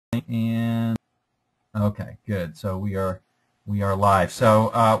And okay, good. So we are live.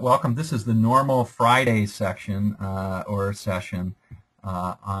 So welcome. This is the normal Friday section or session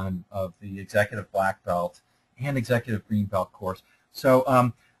of the Executive Black Belt and Executive Green Belt course. So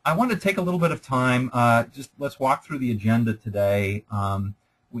I want to take a little bit of time. Just let's walk through the agenda today. I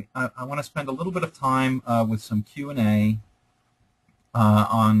want to spend a little bit of time with some Q&A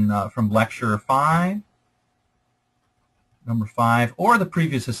from Lecture 5. Number 5, or the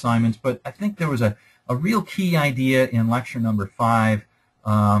previous assignments, but I think there was a real key idea in lecture number 5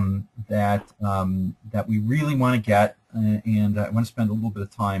 that we really want to get, and I want to spend a little bit of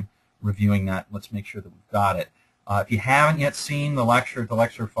time reviewing that. Let's make sure that we've got it. If you haven't yet seen the lecture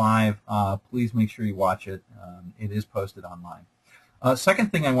 5, please make sure you watch it. It is posted online.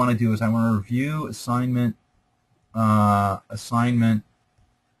 Second thing I want to do is I want to review assignment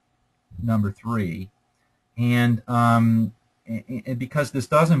number 3. And because this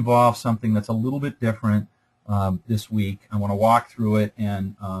does involve something that's a little bit different this week, I want to walk through it,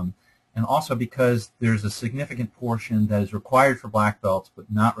 and also because there's a significant portion that is required for black belts but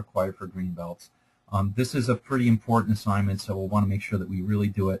not required for green belts. This is a pretty important assignment, so we'll want to make sure that we really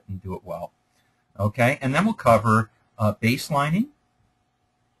do it and do it well. Okay, and then we'll cover baselining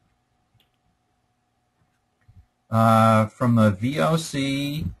from the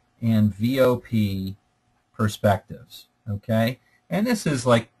VOC and VOP perspectives, okay? And this is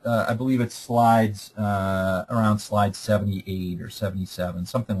like, I believe it's slides, around slide 78 or 77,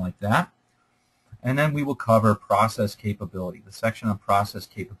 something like that. And then we will cover process capability, the section on process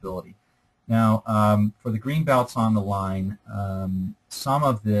capability. Now, for the green belts on the line, some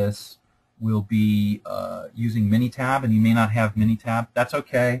of this will be using Minitab, and you may not have Minitab. That's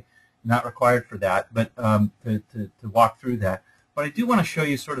okay, not required for that, but to walk through that. But I do want to show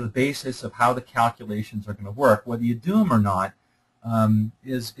you sort of the basis of how the calculations are going to work. Whether you do them or not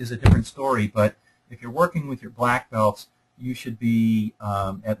is a different story. But if you're working with your black belts, you should be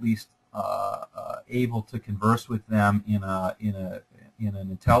at least able to converse with them in an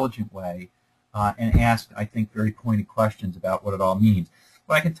intelligent way and ask, I think, very pointed questions about what it all means.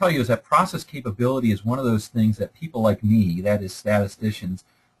 What I can tell you is that process capability is one of those things that people like me, that is statisticians,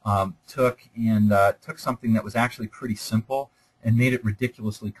 took something that was actually pretty simple and made it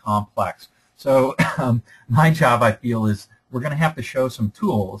ridiculously complex. So my job, I feel, is we're going to have to show some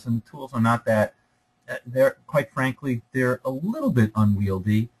tools, and the tools are not that, they're, quite frankly, they're a little bit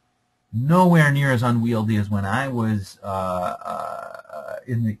unwieldy, nowhere near as unwieldy as when I was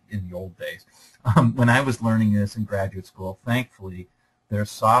in the old days. When I was learning this in graduate school, thankfully, there's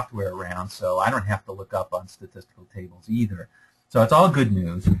software around, so I don't have to look up on statistical tables either. So it's all good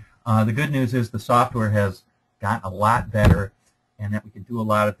news. The good news is the software has gotten a lot better, and that we can do a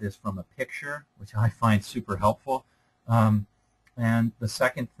lot of this from a picture, which I find super helpful. And the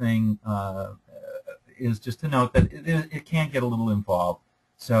second thing is just to note that it can get a little involved.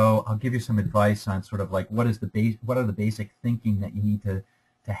 So I'll give you some advice on sort of like what are the basic thinking that you need to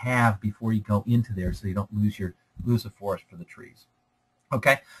have before you go into there, so you don't lose the forest for the trees.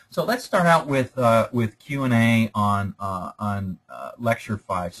 Okay, so let's start out with Q&A on lecture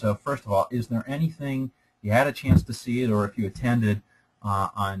 5. So first of all, is there anything, you had a chance to see it, or if you attended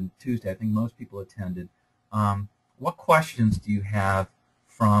on Tuesday, I think most people attended, what questions do you have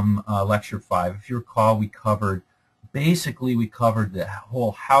from lecture 5? If you recall, we covered the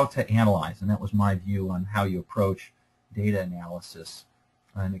whole how to analyze, and that was my view on how you approach data analysis,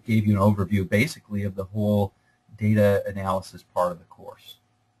 and it gave you an overview basically of the whole data analysis part of the course.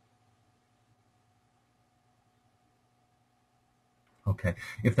 Okay,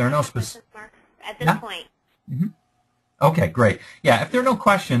 if there are no specific at this point. Mm-hmm. Okay, great. Yeah, if there are no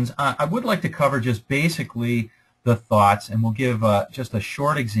questions, I would like to cover just basically the thoughts, and we'll give just a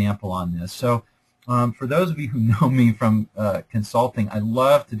short example on this. So for those of you who know me from consulting, I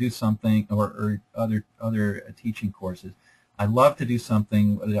love to do something, or other teaching courses, I love to do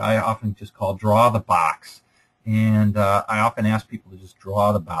something that I often just call draw the box. And I often ask people to just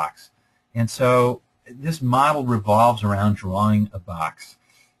draw the box. And so this model revolves around drawing a box.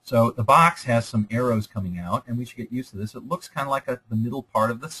 So the box has some arrows coming out, and we should get used to this. It looks kind of like the middle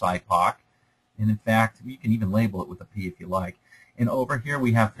part of the SIPOC. And in fact, you can even label it with a P if you like. And over here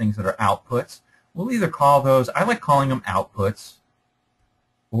we have things that are outputs. We'll either call those, I like calling them outputs,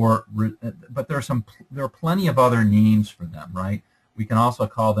 but there are plenty of other names for them, right? We can also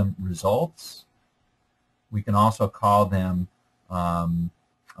call them results. We can also call them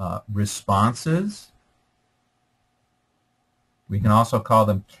responses. We can also call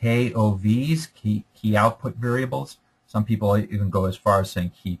them KOVs, key output variables. Some people even go as far as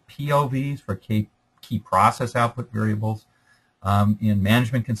saying key POVs for key process output variables. In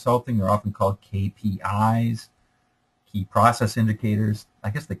management consulting, they're often called KPIs, key process indicators. I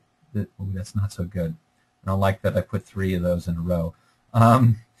guess ooh, that's not so good. I don't like that I put 3 of those in a row.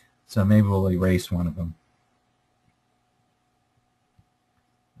 So maybe we'll erase one of them.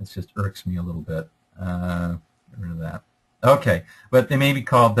 This just irks me a little bit. Get rid of that. Okay, but they may be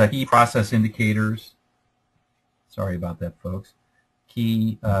called the key process indicators. Sorry about that, folks.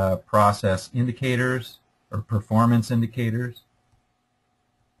 Key process indicators or performance indicators.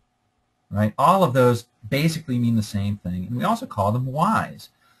 Right? All of those basically mean the same thing, and we also call them whys.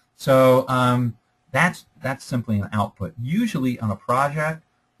 So that's simply an output. Usually on a project,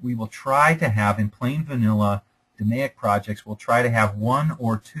 we will try to have, in plain vanilla DMAIC projects, we'll try to have 1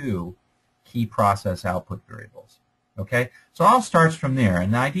 or 2 key process output variables. Okay? So it all starts from there,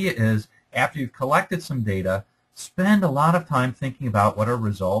 and the idea is after you've collected some data, spend a lot of time thinking about what are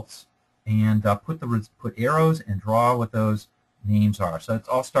results and put arrows and draw what those names are. So it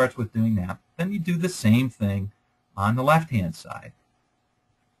all starts with doing that. Then you do the same thing on the left-hand side.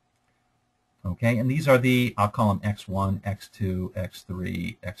 Okay, and these are the, I'll call them X1, X2,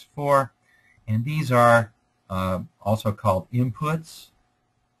 X3, X4, and these are also called inputs.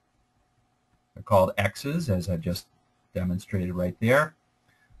 They're called X's, as I just demonstrated right there.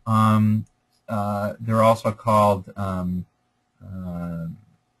 They're also called,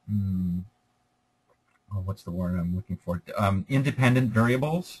 what's the word I'm looking for? Independent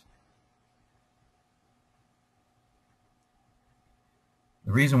variables.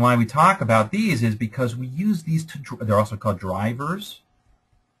 The reason why we talk about these is because we use these they're also called drivers.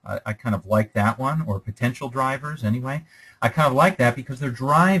 I kind of like that one, or potential drivers anyway. I kind of like that because they're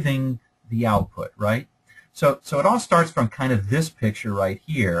driving the output, right? So it all starts from kind of this picture right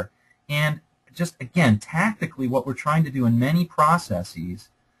here, and just again, tactically, what we're trying to do in many processes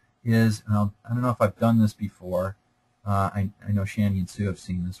is, I don't know if I've done this before. I know Shanny and Sue have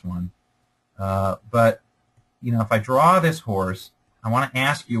seen this one, but you know, if I draw this horse, I want to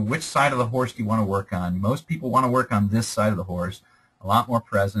ask you, which side of the horse do you want to work on? Most people want to work on this side of the horse, a lot more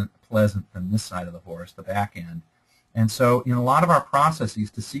pleasant than this side of the horse, the back end. And so in a lot of our processes,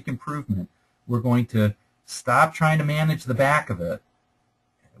 to seek improvement, we're going to stop trying to manage the back of it,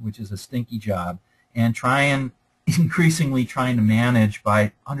 which is a stinky job, and increasingly trying to manage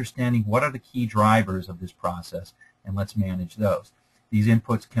by understanding what are the key drivers of this process, and let's manage those. These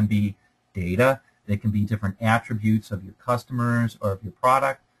inputs can be data. They can be different attributes of your customers or of your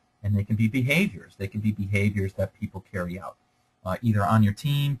product, and they can be behaviors. They can be behaviors that people carry out, either on your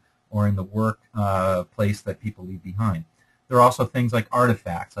team or in the work place that people leave behind. There are also things like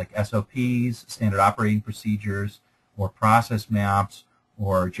artifacts, like SOPs, standard operating procedures, or process maps,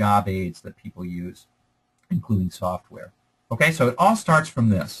 or job aids that people use, including software. Okay, so it all starts from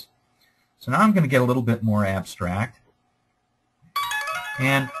this. So now I'm going to get a little bit more abstract.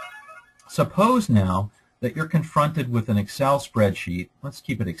 And suppose now that you're confronted with an Excel spreadsheet. Let's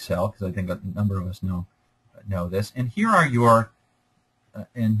keep it Excel because I think a number of us know this. And here are your,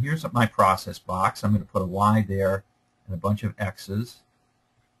 and here's my process box. I'm going to put a Y there and a bunch of X's.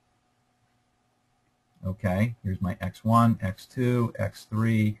 Okay, here's my X1, X2,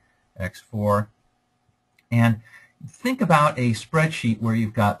 X3, X4. And think about a spreadsheet where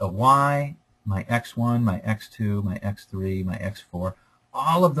you've got a Y, my X1, my X2, my X3, my X4.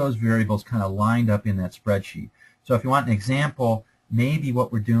 All of those variables kind of lined up in that spreadsheet. So if you want an example, maybe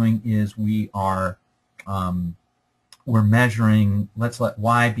what we're doing is we're measuring, let's let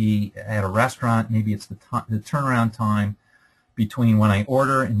Y be at a restaurant, maybe it's the turnaround time between when I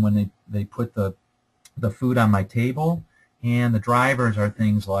order and when they put the food on my table, and the drivers are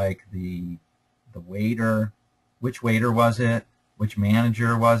things like the waiter, which waiter was it, which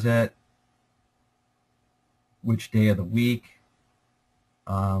manager was it, which day of the week,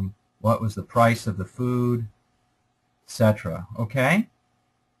 what was the price of the food, etc. Okay?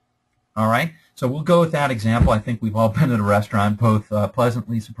 All right? So we'll go with that example. I think we've all been at a restaurant, both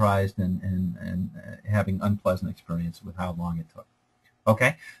pleasantly surprised and having unpleasant experience with how long it took.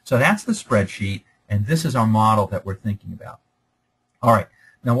 Okay? So that's the spreadsheet, and this is our model that we're thinking about. All right.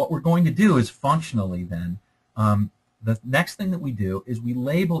 Now what we're going to do is functionally then, the next thing that we do is we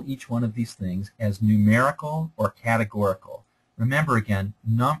label each one of these things as numerical or categorical. Remember again,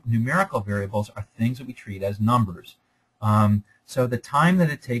 numerical variables are things that we treat as numbers. So the time that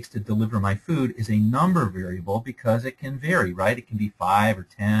it takes to deliver my food is a number variable because it can vary, right? It can be 5 or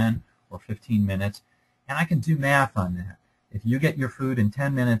 10 or 15 minutes, and I can do math on that. If you get your food in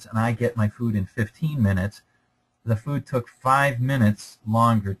 10 minutes and I get my food in 15 minutes, the food took 5 minutes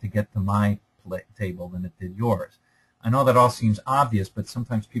longer to get to my table than it did yours. I know that all seems obvious, but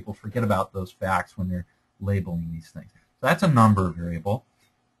sometimes people forget about those facts when they're labeling these things. So that's a number variable.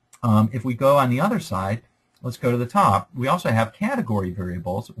 If we go on the other side, let's go to the top. We also have category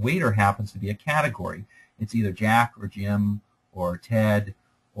variables. Waiter happens to be a category. It's either Jack or Jim or Ted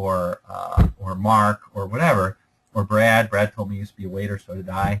or Mark or whatever, or Brad. Brad told me he used to be a waiter, so did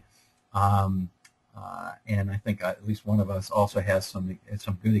I. And I think at least one of us also has some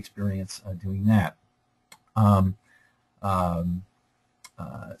good experience doing that.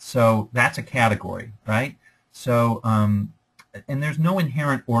 So that's a category, right? So and there's no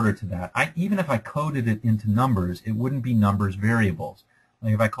inherent order to that. Even if I coded it into numbers, it wouldn't be numbers variables.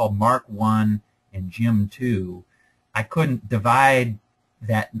 Like if I called Mark 1 and Jim 2, I couldn't divide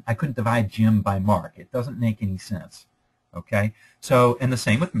Jim by Mark. It doesn't make any sense. Okay? So, and the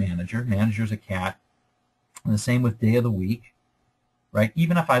same with manager. Manager's a cat. And the same with day of the week. Right?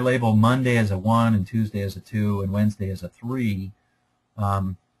 Even if I label Monday as a 1 and Tuesday as a 2 and Wednesday as a 3,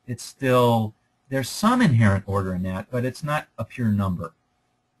 it's still, there's some inherent order in that, but it's not a pure number.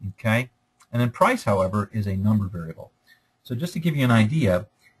 Okay? And then price, however, is a number variable. So just to give you an idea,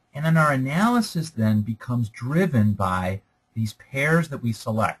 and then our analysis then becomes driven by these pairs that we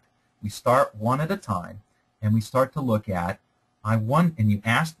select. We start one at a time, and we start to look at, and you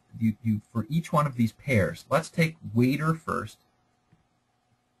ask, for each one of these pairs, let's take waiter first.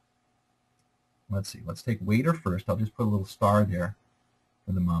 Let's see, let's take waiter first. I'll just put a little star there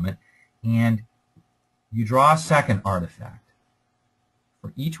for the moment. And you draw a second artifact.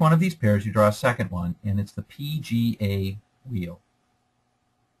 For each one of these pairs, you draw a second one, and it's the PGA wheel.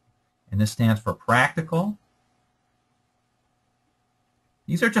 And this stands for practical.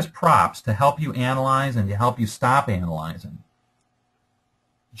 These are just props to help you analyze and to help you stop analyzing.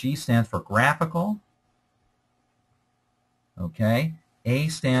 G stands for graphical. Okay. A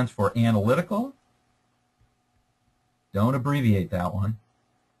stands for analytical. Don't abbreviate that one.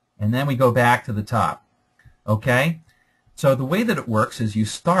 And then we go back to the top. Okay? So the way that it works is you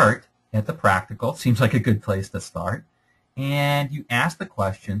start at the practical. Seems like a good place to start. And you ask the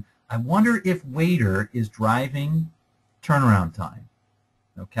question, I wonder if waiter is driving turnaround time.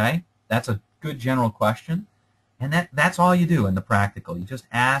 Okay? That's a good general question. And that's all you do in the practical. You just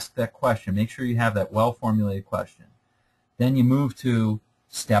ask that question. Make sure you have that well-formulated question. Then you move to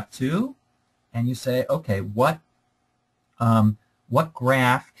step 2, and you say, okay, what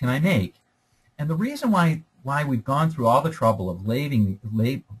graph can I make? And the reason why we've gone through all the trouble of labeling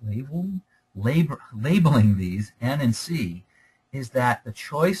these N and C is that the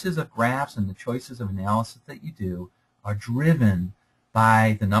choices of graphs and the choices of analysis that you do are driven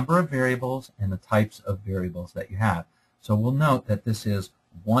by the number of variables and the types of variables that you have. So we'll note that this is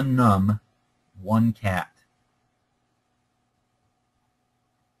one num, one cat.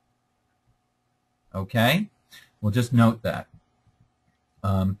 Okay? We'll just note that.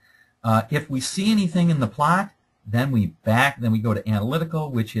 If we see anything in the plot, then we go to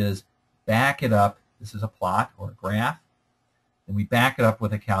analytical, which is back it up. This is a plot or a graph. Then we back it up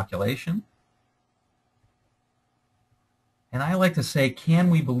with a calculation. And I like to say, can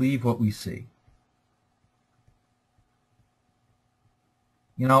we believe what we see?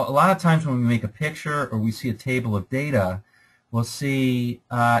 You know, a lot of times when we make a picture or we see a table of data, we'll see,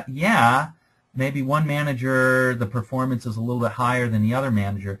 yeah, maybe one manager, the performance is a little bit higher than the other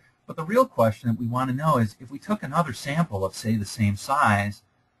manager. But the real question that we want to know is, if we took another sample of, say, the same size,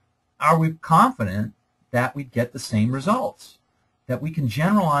 are we confident that we'd get the same results? That we can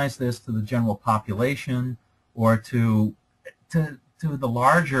generalize this to the general population or to the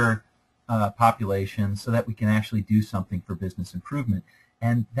larger population so that we can actually do something for business improvement.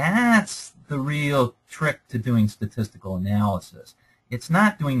 And that's the real trick to doing statistical analysis. It's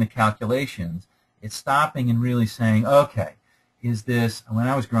not doing the calculations. It's stopping and really saying, okay, is this, when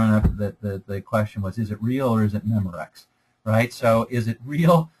I was growing up, the question was, is it real or is it Memorex? Right? So is it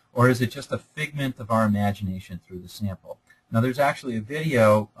real or is it just a figment of our imagination through the sample? Now, there's actually a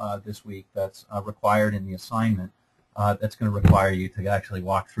video this week that's required in the assignment that's going to require you to actually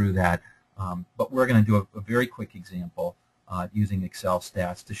walk through that. But we're going to do a very quick example using Excel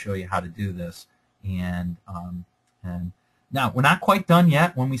stats to show you how to do this. And now, we're not quite done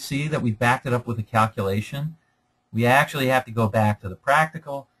yet. When we see that we've backed it up with a calculation, we actually have to go back to the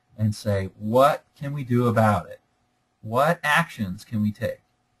practical and say, what can we do about it? What actions can we take?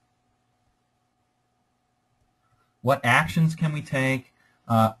 What actions can we take?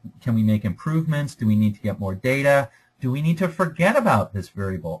 Can we make improvements? Do we need to get more data? Do we need to forget about this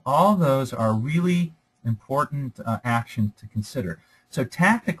variable? All those are really important actions to consider. So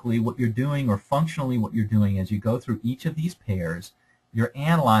tactically, what you're doing, or functionally what you're doing, as you go through each of these pairs, you're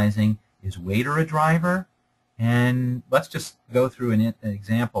analyzing, is waiter a driver? And let's just go through an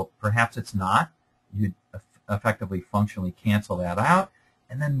example. Perhaps it's not. effectively functionally cancel that out,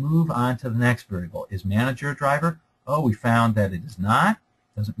 and then move on to the next variable. Is manager a driver? Oh, we found that it is not.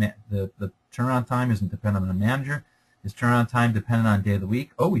 The turnaround time isn't dependent on manager. Is turnaround time dependent on day of the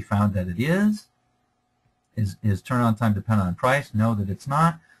week? Oh, we found that it is. Is turnaround time dependent on price? No, that it's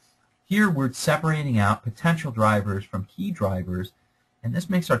not. Here we're separating out potential drivers from key drivers, and this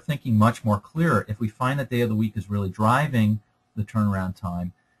makes our thinking much more clear. If we find that day of the week is really driving the turnaround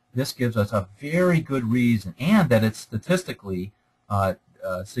time, this gives us a very good reason, and that it's statistically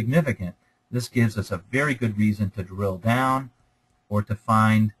significant. This gives us a very good reason to drill down or to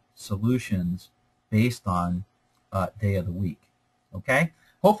find solutions based on day of the week. Okay?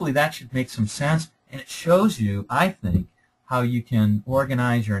 Hopefully that should make some sense, and it shows you, I think, how you can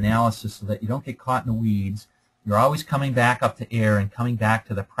organize your analysis so that you don't get caught in the weeds. You're always coming back up to air and coming back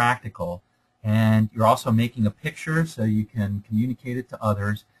to the practical, and you're also making a picture so you can communicate it to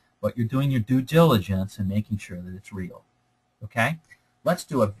others, but you're doing your due diligence and making sure that it's real. Okay? Let's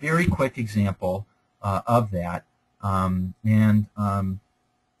do a very quick example of that.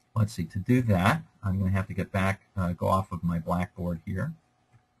 Let's see, to do that, I'm going to have to get back, go off of my blackboard here.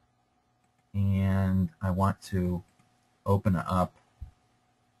 And I want to open up,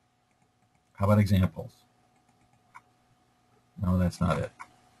 how about examples? No, that's not it.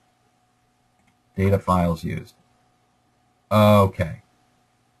 Data files used. Okay.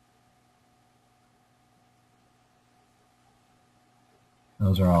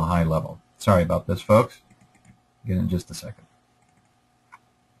 Those are all high level. Sorry about this, folks. Get in just a second.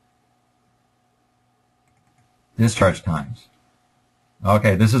 Discharge times.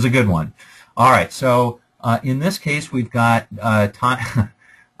 Okay, this is a good one. All right, so in this case, we've got time.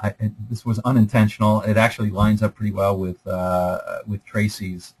 This was unintentional. It actually lines up pretty well with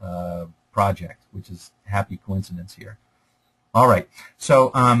Tracy's project, which is a happy coincidence here. All right,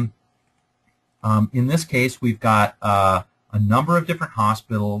 so in this case, we've got a number of different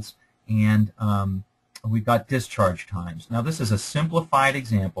hospitals, and we've got discharge times. Now, this is a simplified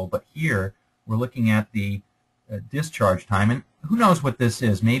example, but here we're looking at the discharge time, and who knows what this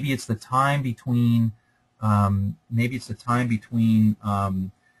is? Maybe it's the time between when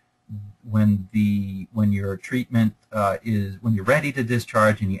your treatment when you're ready to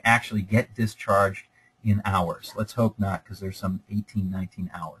discharge and you actually get discharged in hours. Let's hope not, because there's some 18,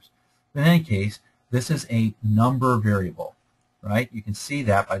 19 hours. But in any case, this is a number variable, right? You can see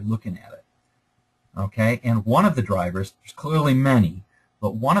that by looking at it. Okay, and one of the drivers, there's clearly many,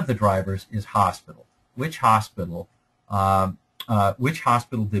 but one of the drivers is hospital. Which hospital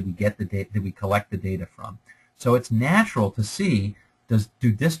did we get the data? Did we collect the data from? So it's natural to see,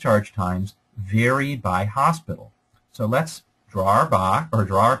 do discharge times vary by hospital? So let's draw our box, or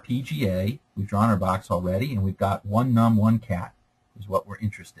draw our PGA. We've drawn our box already, and we've got one num, one cat is what we're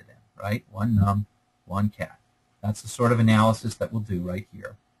interested in, right? One num, one cat. That's the sort of analysis that we'll do right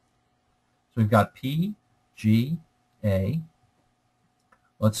here. So we've got P, G, A.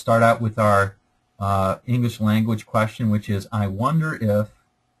 Let's start out with our English language question, which is, I wonder if,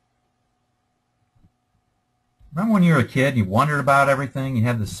 remember when you were a kid and you wondered about everything, you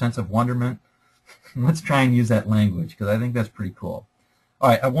had this sense of wonderment? Let's try and use that language, because I think that's pretty cool. All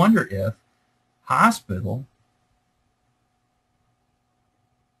right, I wonder if hospital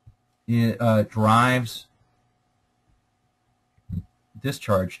drives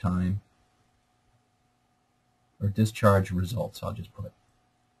discharge time, or discharge results, I'll just put.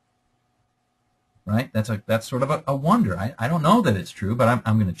 Right? That's sort of a wonder. I don't know that it's true, but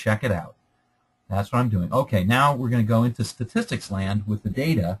I'm going to check it out. That's what I'm doing. Okay, now we're going to go into statistics land with the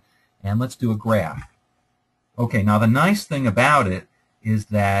data, and let's do a graph. Okay, now the nice thing about it is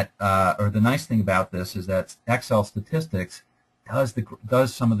that, or the nice thing about this is that Excel statistics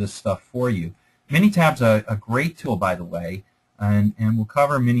does some of this stuff for you. Minitab's a great tool, by the way, and we'll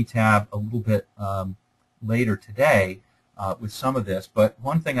cover Minitab a little bit later today. With some of this, but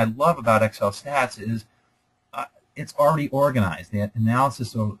one thing I love about Excel Stats is it's already organized. The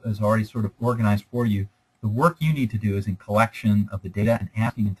analysis is already sort of organized for you. The work you need to do is in collection of the data and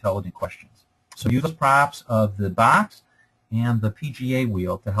asking intelligent questions. So use those props of the box and the PGA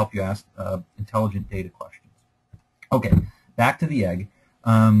wheel to help you ask intelligent data questions. Okay, back to the egg.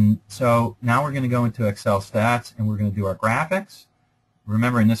 So now we're going to go into Excel Stats, and we're going to do our graphics.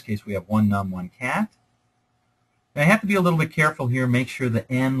 Remember, in this case, we have one num, one cat. I have to be a little bit careful here, make sure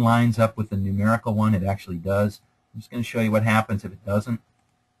the N lines up with the numerical one. It actually does. I'm just going to show you what happens if it doesn't.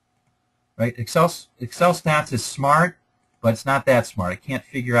 Right? Excel Stats is smart, but it's not that smart. It can't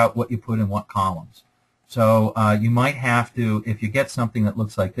figure out what you put in what columns. So you might have to, if you get something that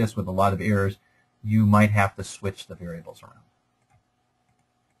looks like this with a lot of errors, you might have to switch the variables around.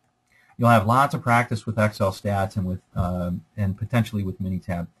 you'll have lots of practice with Excel stats and with and potentially with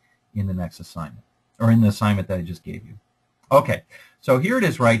Minitab in the next assignment, or in the assignment that I just gave you. Okay, so here it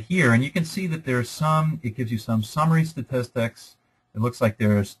is right here, and you can see that there's some, it gives you some summary statistics. It looks like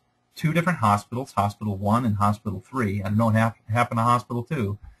there's two different hospitals, Hospital 1 and Hospital 3. I don't know what happened to Hospital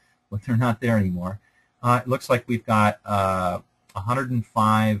 2, but they're not there anymore. It looks like we've got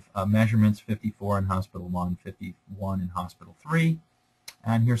 105 measurements, 54 in Hospital 1, 51 in Hospital 3.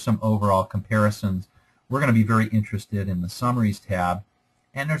 And here's some overall comparisons. We're going to be very interested in the Summaries tab.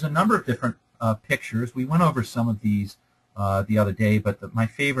 And there's a number of different pictures. We went over some of these the other day, but my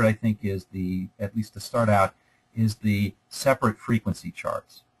favorite, I think, is at least to start out, is the separate frequency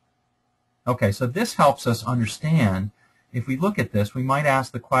charts. Okay, so this helps us understand, if we look at this, we might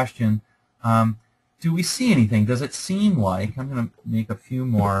ask the question, do we see anything? Does it seem like, I'm going to make a few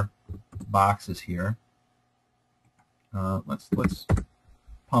more boxes here. Let's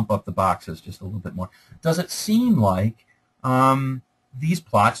pump up the boxes just a little bit more. Does it seem like these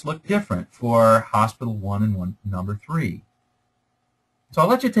plots look different for Hospital 1 and number 3? So I'll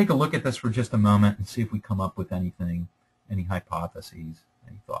let you take a look at this for just a moment and see if we come up with anything, any hypotheses,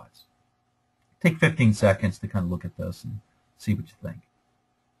 any thoughts. Take 15 seconds to kind of look at this and see what you think.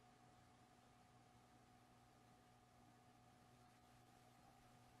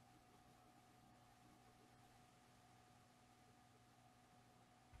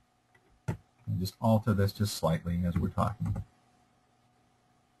 And just alter this just slightly as we're talking.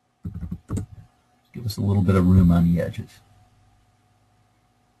 Just give us a little bit of room on the edges.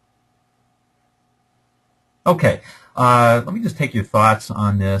 Okay, let me just take your thoughts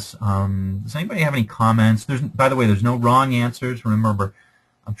on this. Does anybody have any comments? By the way, there's no wrong answers. Remember,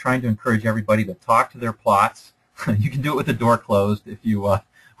 I'm trying to encourage everybody to talk to their plots. You can do it with the door closed if you, or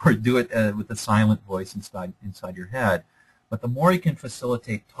do it with a silent voice inside your head. But the more you can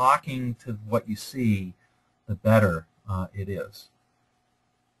facilitate talking to what you see, the better it is.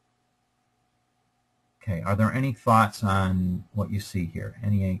 Okay, are there any thoughts on what you see here?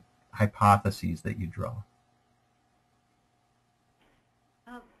 Any hypotheses that you draw?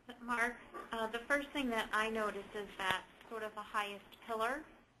 Mark, the first thing that I noticed is that sort of the highest pillar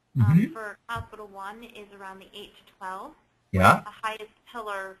for Hospital 1 is around the 8 to 12. Yeah. The highest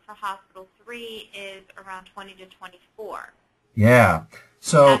pillar for Hospital 3 is around 20 to 24. Yeah.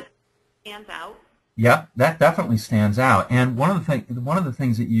 So that stands out. Yeah, that definitely stands out. And one of the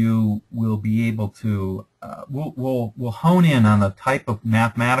things that you will be able to we'll hone in on the type of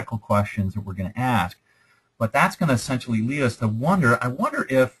mathematical questions that we're going to ask. But that's going to essentially lead us to wonder. I wonder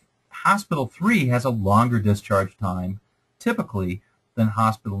if Hospital 3 has a longer discharge time, typically, than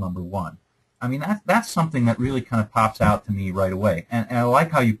Hospital number 1. I mean, that's something that really kind of pops out to me right away. And I like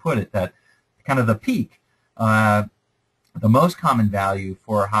how you put it, that kind of the peak. The most common value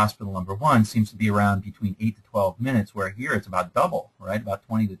for Hospital number 1 seems to be around between 8 to 12 minutes, where here it's about double, right? About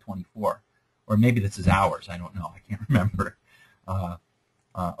 20 to 24. Or maybe this is hours. I don't know. I can't remember.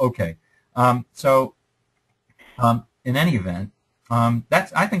 Okay. In any event,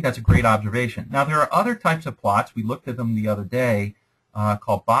 I think that's a great observation. Now, there are other types of plots. We looked at them the other day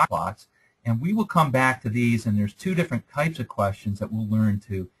called box plots, and we will come back to these, and there's two different types of questions that we'll learn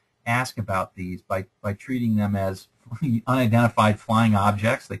to ask about these by treating them as unidentified flying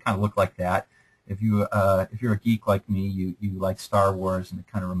objects. They kind of look like that. If you're a geek like me, you like Star Wars, and it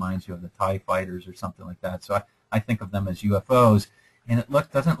kind of reminds you of the TIE fighters or something like that. So I think of them as UFOs. And it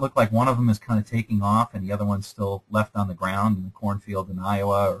doesn't look like one of them is kind of taking off and the other one's still left on the ground in the cornfield in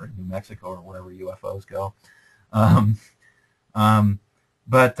Iowa or New Mexico or wherever UFOs go.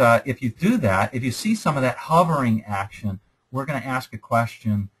 But if you do that, if you see some of that hovering action, we're going to ask a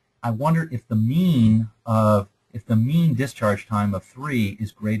question. I wonder if the mean discharge time of 3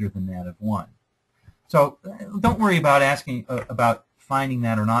 is greater than that of 1. So don't worry about asking about finding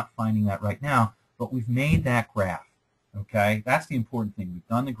that or not finding that right now, but we've made that graph. Okay, that's the important thing. We've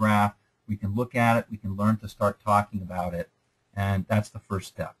done the graph. We can look at it. We can learn to start talking about it, and that's the first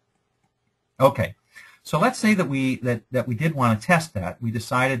step. Okay, so let's say that we did want to test that. We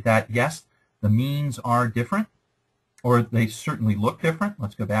decided that yes, the means are different, or they certainly look different.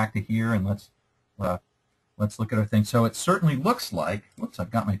 Let's go back to here and let's look at our thing. So it certainly looks like. Whoops,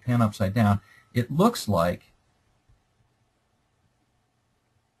 I've got my pen upside down. It looks like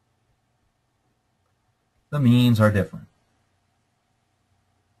the means are different.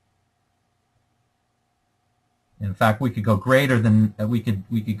 In fact, we could go greater than, we could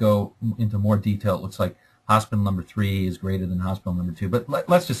go into more detail. It looks like hospital number 3 is greater than hospital number 2. But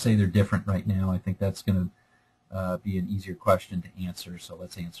let's just say they're different right now. I think that's going to be an easier question to answer, so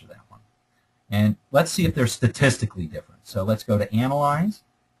let's answer that one. And let's see if they're statistically different. So let's go to Analyze.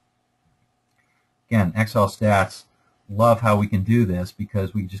 Again, Excel stats love how we can do this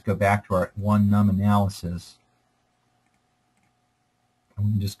because we just go back to our one num analysis. And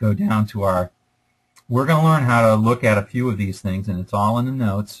we can just go down to our, we're going to learn how to look at a few of these things, and it's all in the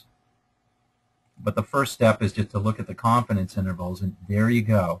notes. But the first step is just to look at the confidence intervals, and there you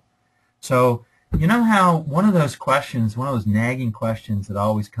go. So you know how one of those questions, one of those nagging questions that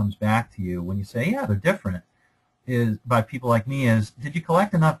always comes back to you when you say, yeah, they're different, is by people like me is, did you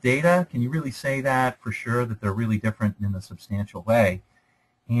collect enough data? Can you really say that for sure, that they're really different in a substantial way?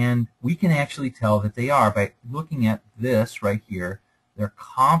 And we can actually tell that they are by looking at this right here, their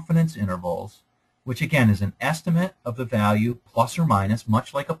confidence intervals, which again is an estimate of the value plus or minus,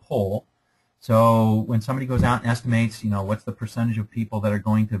 much like a poll. So when somebody goes out and estimates, what's the percentage of people that are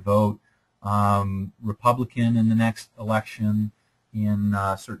going to vote Republican in the next election in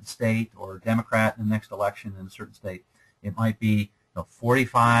a certain state, or Democrat in the next election in a certain state, it might be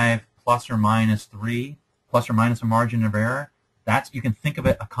 45 plus or minus 3, plus or minus a margin of error. You can think of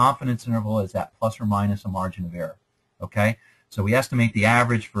it, a confidence interval as that plus or minus a margin of error. Okay, so we estimate the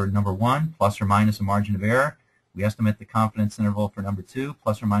average for number 1, plus or minus a margin of error. We estimate the confidence interval for number 2,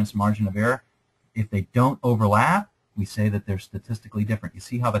 plus or minus a margin of error. If they don't overlap, we say that they're statistically different. You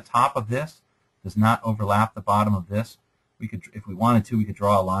see how the top of this does not overlap the bottom of this? We could, if we wanted to, we could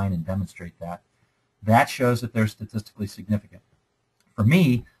draw a line and demonstrate that. That shows that they're statistically significant. For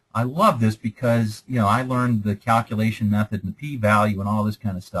me, I love this because, I learned the calculation method and the p-value and all this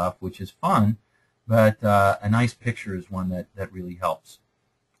kind of stuff, which is fun, but a nice picture is one that really helps.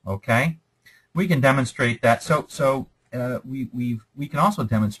 Okay? We can demonstrate that. We can also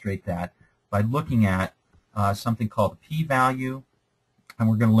demonstrate that by looking at something called the p-value, and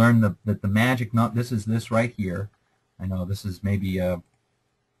we're going to learn that the magic number. This is this right here. I know this is maybe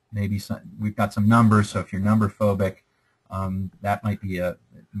we've got some numbers, so if you're number phobic, that might be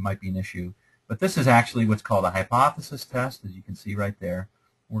an issue. But this is actually what's called a hypothesis test, as you can see right there.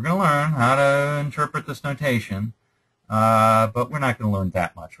 We're going to learn how to interpret this notation, but we're not going to learn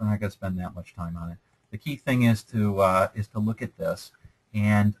that much. We're not going to spend that much time on it. The key thing is to look at this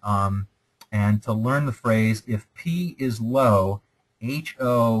and to learn the phrase, if P is low,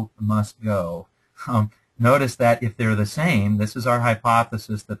 HO must go. Notice that if they're the same, this is our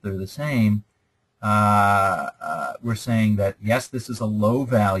hypothesis that they're the same, we're saying that, yes, this is a low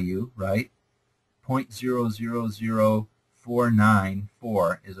value, right?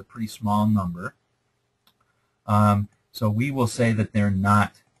 0.000494 is a pretty small number. So we will say that they're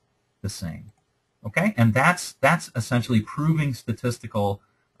not the same. Okay? And that's essentially proving statistical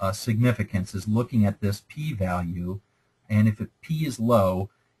significance, is looking at this p-value, and if p is low,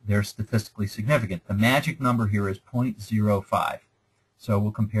 they're statistically significant. The magic number here is 0.05. So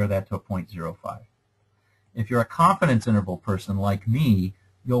we'll compare that to a 0.05. If you're a confidence interval person like me,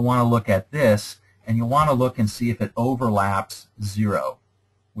 you'll want to look at this, and you'll want to look and see if it overlaps 0,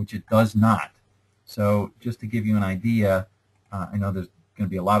 which it does not. So just to give you an idea, I know there's going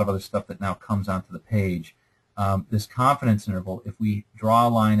to be a lot of other stuff that now comes onto the page. This confidence interval, if we draw a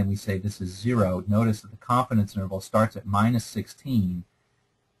line and we say this is 0, notice that the confidence interval starts at -16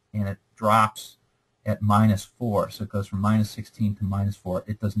 and it drops at -4. So it goes from -16 to -4.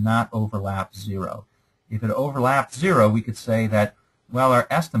 It does not overlap 0. If it overlapped 0, we could say that, well, our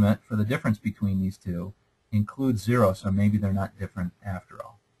estimate for the difference between these two includes 0, so maybe they're not different after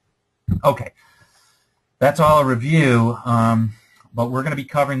all. Okay, that's all a review. But we're going to be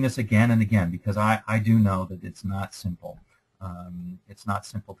covering this again and again because I do know that it's not simple. It's not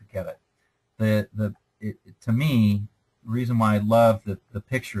simple to get it. To me, the reason why I love the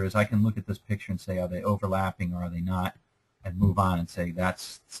picture is I can look at this picture and say, are they overlapping or are they not, and move on and say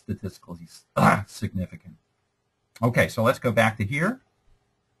that's statistically significant. Okay, so let's go back to here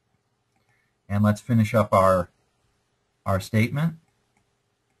and let's finish up our statement.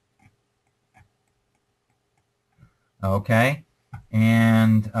 Okay.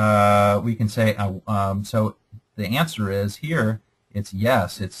 And we can say, so the answer is here, it's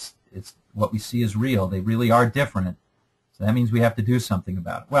yes, it's what we see is real. They really are different. So that means we have to do something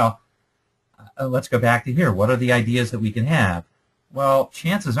about it. Well, let's go back to here. What are the ideas that we can have? Well,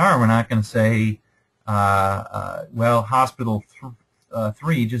 chances are we're not going to say, well, hospital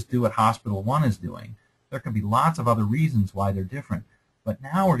 3, just do what hospital 1 is doing. There could be lots of other reasons why they're different. But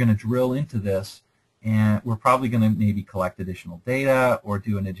now we're going to drill into this, and we're probably going to maybe collect additional data or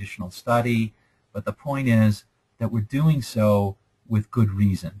do an additional study. But the point is that we're doing so with good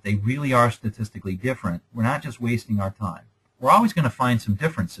reason. They really are statistically different. We're not just wasting our time. We're always going to find some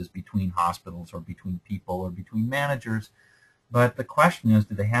differences between hospitals or between people or between managers. But the question is,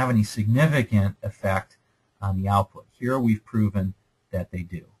 do they have any significant effect on the output? Here we've proven that they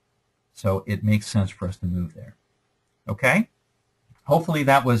do. So it makes sense for us to move there. Okay? Hopefully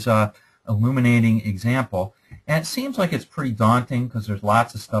that was a illuminating example. And it seems like it's pretty daunting because there's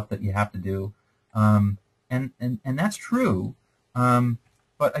lots of stuff that you have to do. And that's true. But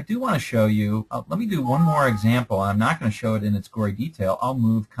I do want to show you, let me do one more example. I'm not going to show it in its gory detail. I'll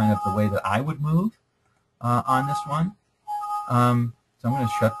move kind of the way that I would move on this one. So I'm going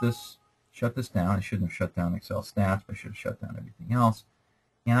to shut this down. I shouldn't have shut down Excel stats, but I should have shut down everything else.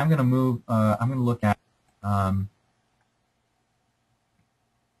 And I'm going to move, I'm going to look at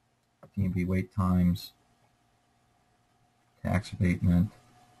DMV wait times, tax abatement,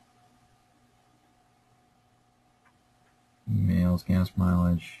 emails, gas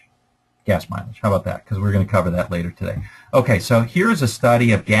mileage. How about that? Because we're going to cover that later today. Okay, so here's a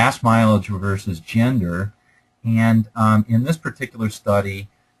study of gas mileage versus gender. And in this particular study,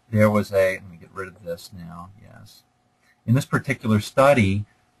 there was let me get rid of this now, yes. In this particular study,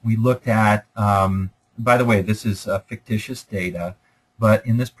 we looked at, by the way, this is fictitious data, but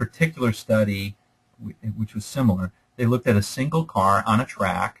in this particular study, which was similar, they looked at a single car on a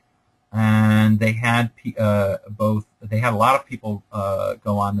track, and they had a lot of people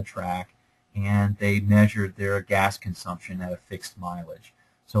go on the track, and they measured their gas consumption at a fixed mileage.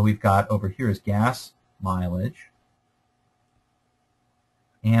 So we've got over here is gas mileage,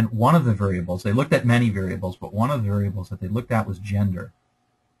 and one of the variables, they looked at many variables, but one of the variables that they looked at was gender.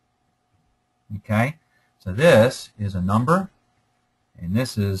 Okay, so this is a number, and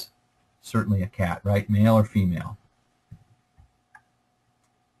this is certainly a cat, right? Male or female?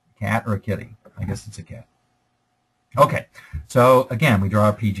 Cat or a kitty? I guess it's a cat. Okay, so again, we draw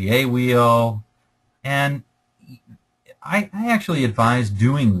a PGA wheel, and I actually advise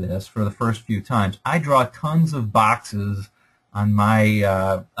doing this for the first few times. I draw tons of boxes on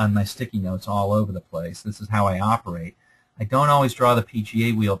my sticky notes all over the place. This is how I operate. I don't always draw the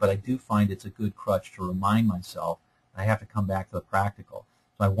PGA wheel, but I do find it's a good crutch to remind myself I have to come back to the practical.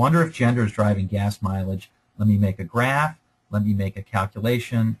 So I wonder if gender is driving gas mileage. Let me make a graph, let me make a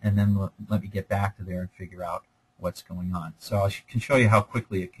calculation, and then let me get back to there and figure out what's going on. So I can show you how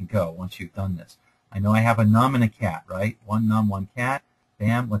quickly it can go once you've done this. I know I have a num and a cat, right? One num, one cat.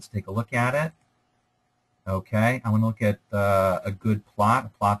 Bam, let's take a look at it. Okay, I want to look at a good plot, a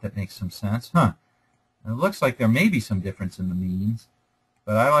plot that makes some sense. Huh. And it looks like there may be some difference in the means,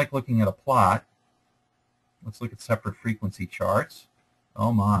 but I like looking at a plot. Let's look at separate frequency charts.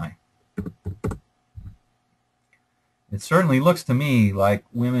 Oh my. It certainly looks to me like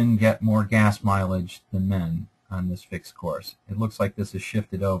women get more gas mileage than men on this fixed course. It looks like this is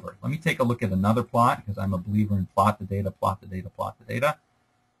shifted over. Let me take a look at another plot, because I'm a believer in plot the data, plot the data, plot the data.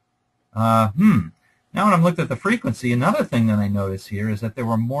 Now when I'm looked at the frequency, another thing that I notice here is that there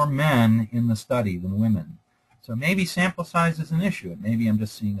were more men in the study than women. So maybe sample size is an issue. Maybe I'm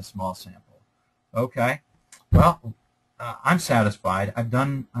just seeing a small sample. Okay. Well, I'm satisfied. I've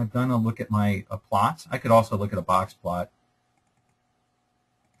done a look at my plots. I could also look at a box plot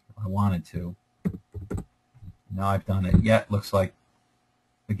if I wanted to. Now I've done it. Yet looks like,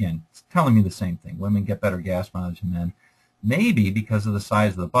 again, it's telling me the same thing. Women get better gas mileage than men. Maybe because of the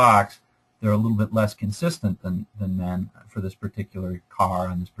size of the box, they're a little bit less consistent than men for this particular car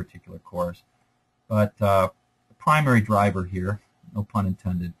on this particular course. But the primary driver here, no pun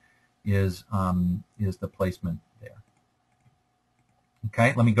intended, is the placement there.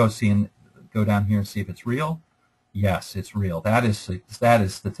 Okay, let me go down here and see if it's real. Yes, it's real. That is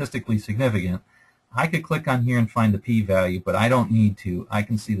statistically significant. I could click on here and find the p-value, but I don't need to. I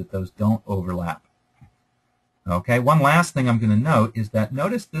can see that those don't overlap. Okay, one last thing I'm going to note is that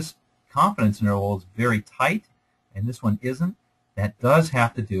notice this confidence interval is very tight, and this one isn't. That does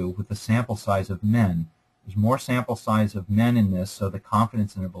have to do with the sample size of men. There's more sample size of men in this, so the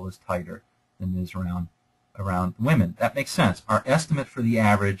confidence interval is tighter than it is around women. That makes sense. Our estimate for the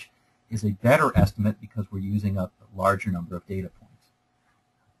average is a better estimate because we're using a larger number of data points.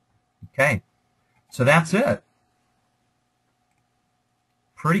 Okay, so that's it.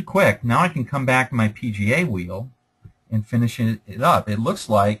 Pretty quick. Now I can come back to my PGA wheel and finish it up. It looks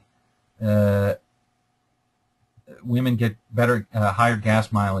like women get better, higher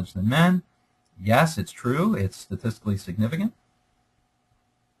gas mileage than men. Yes, it's true. It's statistically significant.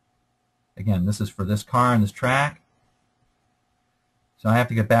 Again, this is for this car and this track. So I have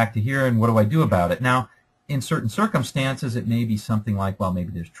to get back to here, and what do I do about it? Now, in certain circumstances, it may be something like, well,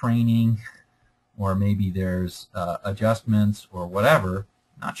 maybe there's training, or maybe there's adjustments, or whatever.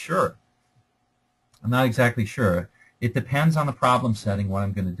 Not sure. I'm not exactly sure. It depends on the problem setting, what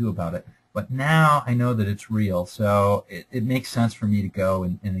I'm going to do about it. But now I know that it's real, so it makes sense for me to go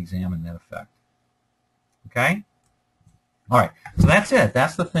and examine that effect. Okay? All right, so that's it.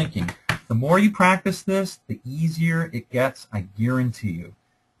 That's the thinking. the more you practice this, the easier it gets, I guarantee you.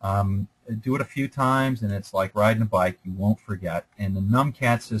 Do it a few times, and it's like riding a bike. You won't forget. And the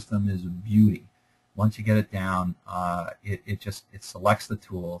NumCat system is a beauty. Once you get it down, it selects the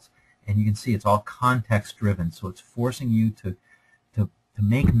tools, and you can see it's all context-driven. So it's forcing you to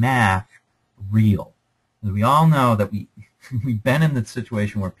make math real. And we all know that we've been in the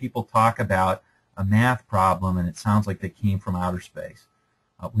situation where people talk about a math problem, and it sounds like they came from outer space.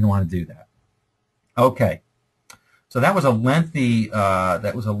 We don't want to do that. Okay. So that was a lengthy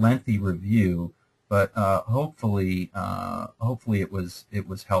review, but hopefully it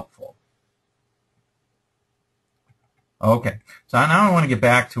was helpful. Okay, so now I want to get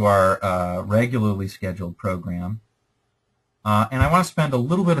back to our regularly scheduled program, and I want to spend a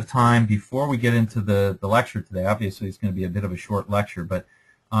little bit of time before we get into the lecture today. Obviously, it's going to be a bit of a short lecture, but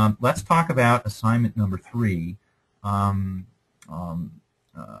let's talk about assignment number 3.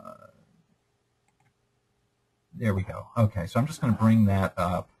 There we go. Okay, so I'm just going to bring that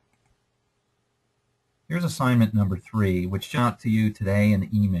up. Here's assignment number 3, which went out to you today in the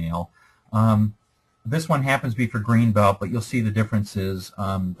email. This one happens to be for green belt, but you'll see the differences.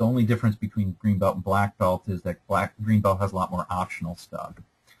 The only difference between green belt and black belt is that green belt has a lot more optional stuff.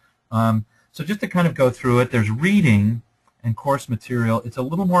 So just to kind of go through it, there's reading and course material. It's a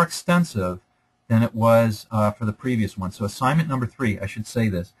little more extensive than it was for the previous one. So assignment number 3, I should say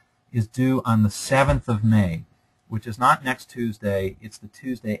this, is due on the 7th of May, which is not next Tuesday. It's the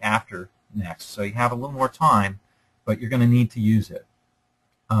Tuesday after next. So you have a little more time, but you're going to need to use it.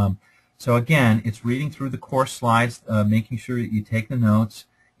 So again, it's reading through the course slides, making sure that you take the notes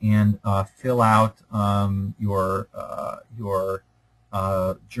and fill out your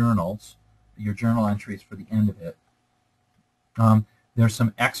journals, your journal entries for the end of it. There's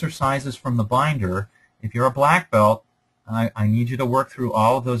some exercises from the binder. If you're a black belt, I need you to work through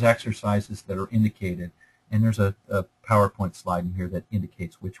all of those exercises that are indicated. And there's a PowerPoint slide in here that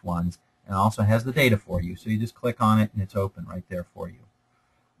indicates which ones, and also has the data for you. So you just click on it, and it's open right there for you.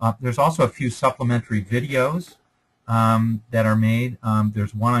 There's also a few supplementary videos that are made.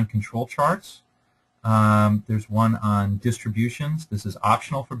 There's one on control charts. There's one on distributions. This is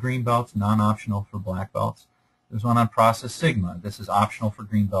optional for green belts, non-optional for black belts. There's one on process sigma. This is optional for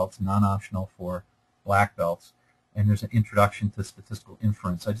green belts, non-optional for black belts. And there's an introduction to statistical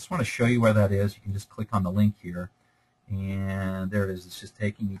inference. I just want to show you where that is. You can just click on the link here, and there it is. It's just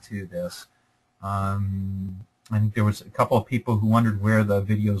taking me to this. I think there was a couple of people who wondered where the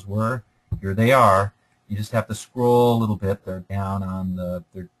videos were. Here they are. You just have to scroll a little bit. They're down on the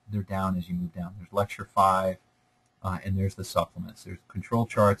they're down as you move down. There's lecture 5, and there's the supplements. There's control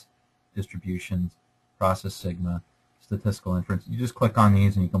charts, distributions, process sigma, statistical inference. You just click on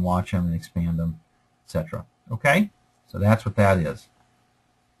these, and you can watch them and expand them, etc. Okay, so that's what that is.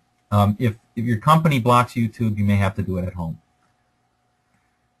 If your company blocks YouTube, you may have to do it at home,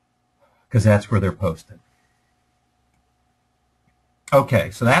 because that's where they're posted.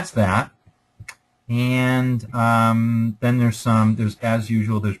 Okay, so that's that. And then there's as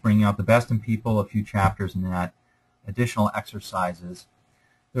usual, there's bringing out the best in people, a few chapters in that, additional exercises.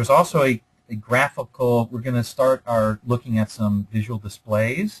 There's also a graphical, we're going to start looking at some visual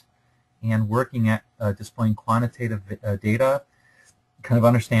displays and working at displaying quantitative data, kind of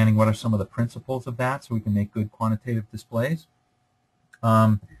understanding what are some of the principles of that so we can make good quantitative displays.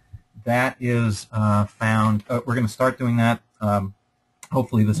 That is found, we're going to start doing that.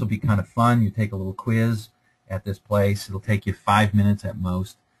 Hopefully this will be kind of fun. You take a little quiz at this place. It'll take you 5 minutes at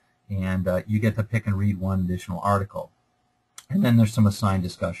most, and you get to pick and read one additional article. And then there's some assigned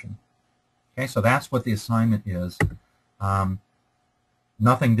discussion. Okay, so that's what the assignment is.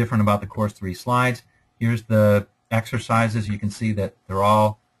 Nothing different about the course 3 slides. Here's the exercises. You can see that they're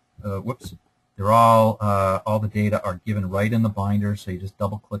all, all the data are given right in the binder, so you just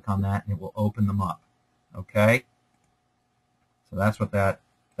double click on that and it will open them up. Okay? So that's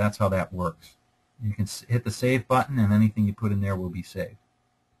how that works. You can hit the save button, and anything you put in there will be saved.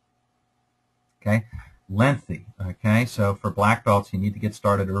 Okay? Lengthy. Okay? So for black belts, you need to get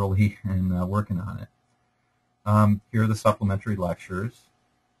started early and working on it. Here are the supplementary lectures.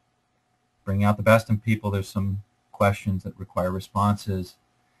 Bring out the best in people. There's some questions that require responses.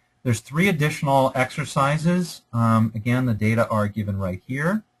 There's 3 additional exercises. Again, the data are given right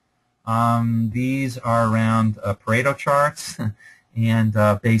here. These are around Pareto charts and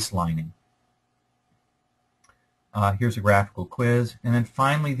baselining. Here's a graphical quiz. And then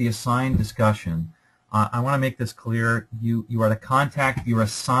finally, the assigned discussion. I want to make this clear. You are the contact, you're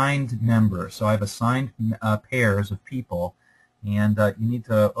assigned member. So I've assigned pairs of people, and you need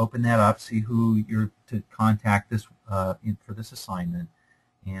to open that up, see who you're to contact this for this assignment,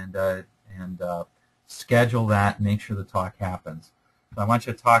 and and schedule that and make sure the talk happens. So I want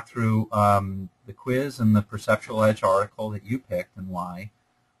you to talk through the quiz and the Perceptual Edge article that you picked and why.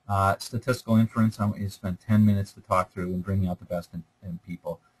 Statistical inference, I want you to spend 10 minutes to talk through and bring out the best in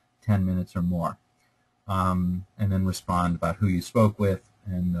people, 10 minutes or more. And then respond about who you spoke with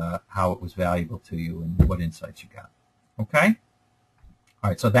and how it was valuable to you and what insights you got. Okay? All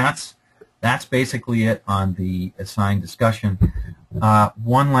right, so that's basically it on the assigned discussion.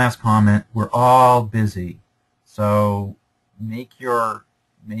 One last comment. We're all busy, so make your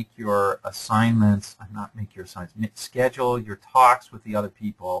assignments, not make your assignments, schedule your talks with the other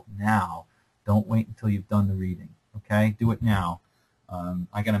people now. Don't wait until you've done the reading, okay? Do it now.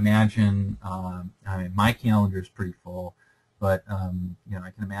 I can imagine, I mean, my calendar is pretty full, but you know,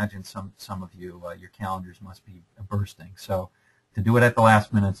 I can imagine some of you, your calendars must be bursting. So to do it at the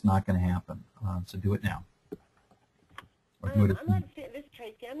last minute is not going to happen. So do it now. Or do it This is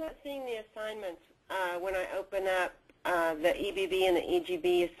Tracy. I'm not seeing the assignments when I open up the EBB and the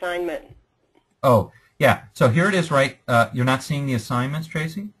EGB assignment. Oh, yeah. So here it is, right? You're not seeing the assignments,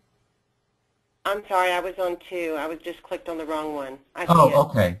 Tracy? I'm sorry, I was on 2. I was just clicked on the wrong one. I see it.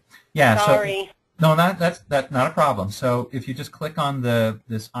 Okay. Yeah. Sorry. So, no, that's not a problem. So if you just click on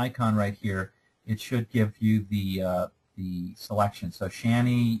this icon right here, it should give you the selection. So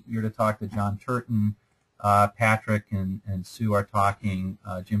Shani, you're to talk to John Turton. Patrick and Sue are talking.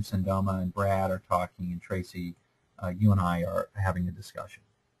 Jim Sendoma and Brad are talking, and Tracy, you and I are having a discussion.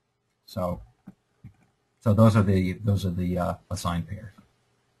 So those are the assigned pairs.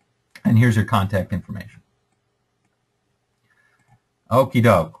 And here's your contact information. Okie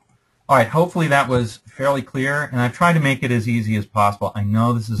doke. All right, hopefully that was fairly clear, and I've tried to make it as easy as possible. I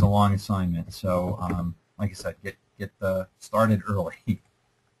know this is a long assignment, so like I said, get started early.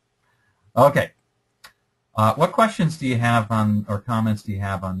 Okay. What questions do you have on, or comments do you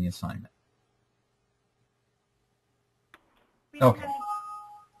have on the assignment? Okay.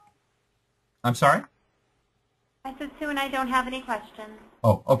 I'm sorry? I said Sue and I don't have any questions.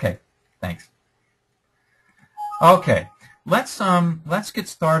 Oh, okay. Thanks. Okay. Let's get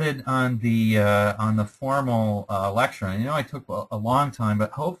started on the formal lecture. I know I took a long time,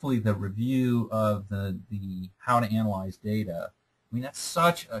 but hopefully the review of the how to analyze data, I mean, that's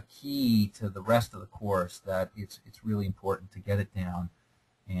such a key to the rest of the course that it's really important to get it down.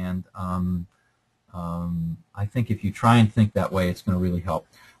 And I think if you try and think that way, it's going to really help.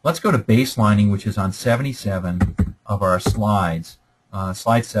 Let's go to baselining, which is on 77 of our slides,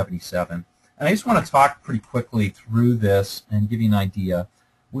 slide 77. And I just want to talk pretty quickly through this and give you an idea.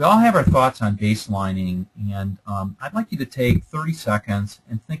 We all have our thoughts on baselining, and I'd like you to take 30 seconds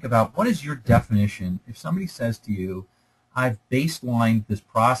and think about what is your definition. If somebody says to you, I've baselined this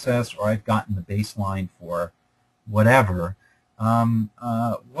process, or I've gotten the baseline for whatever,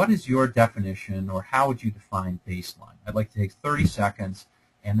 what is your definition, or how would you define baseline? I'd like to take 30 seconds,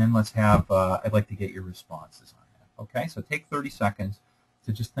 and then let's have, I'd like to get your responses on that. Okay, so take 30 seconds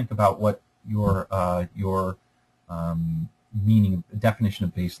to just think about what your meaning, definition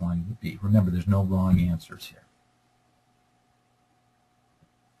of baseline would be. Remember, there's no wrong answers here.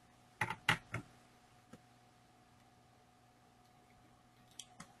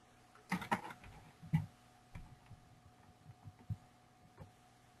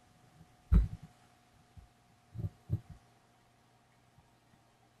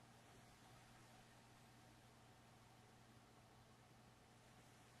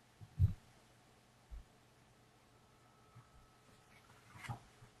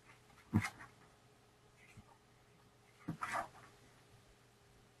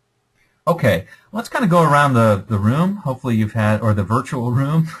 Okay, let's kind of go around the room. Hopefully you've had, or the virtual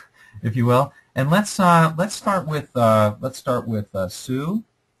room, if you will. And let's start with Sue.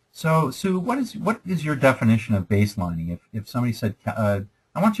 So Sue, what is your definition of baselining? If somebody said, I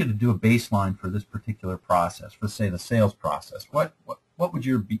want you to do a baseline for this particular process, for say the sales process, what would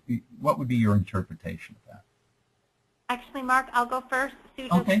be your interpretation of that? Actually, Mark, I'll go first. Sue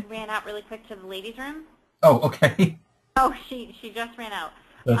just ran out really quick to the ladies' room. Oh, okay. Oh, she just ran out.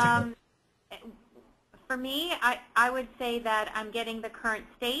 That's okay. For me, I would say that I'm getting the current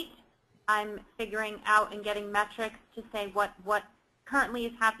state. I'm figuring out and getting metrics to say what currently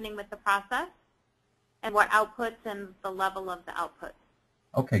is happening with the process and what outputs and the level of the outputs.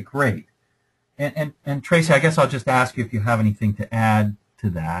 Okay, great. And Tracy, I guess I'll just ask you if you have anything to add to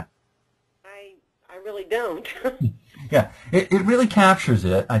that. I really don't. Yeah, it really captures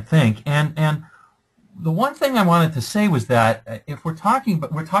it, I think. And the one thing I wanted to say was that if we're talking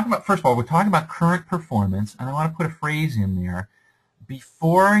about, first of all, we're talking about current performance, and I want to put a phrase in there,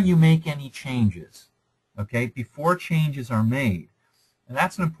 before you make any changes, okay, before changes are made. And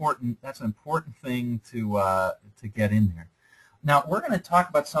that's an important thing to get in there. Now we're going to talk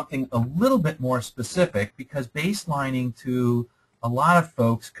about something a little bit more specific, because baselining to a lot of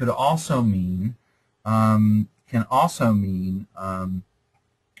folks could also mean what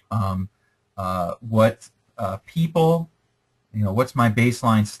people, what's my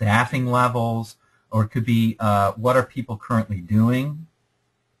baseline staffing levels, or it could be what are people currently doing.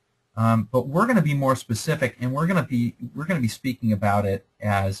 But we're going to be more specific, and we're going to be speaking about it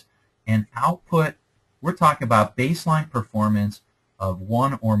as an output. We're talking about baseline performance of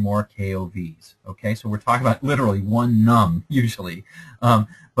one or more KOVs. Okay, so we're talking about literally one num usually.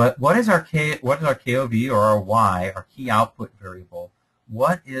 But what is our KOV or our Y, our key output variable?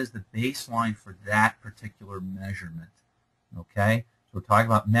 What is the baseline for that particular measurement? Okay, so we're talking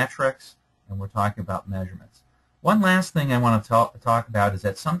about metrics and we're talking about measurements. One last thing I want to talk about is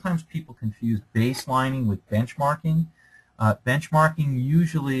that sometimes people confuse baselining with benchmarking. Benchmarking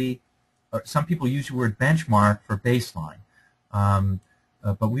usually, or some people use the word benchmark for baseline.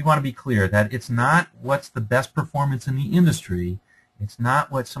 But we want to be clear that it's not what's the best performance in the industry. It's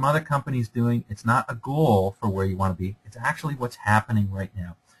not what some other company's doing. It's not a goal for where you want to be. It's actually what's happening right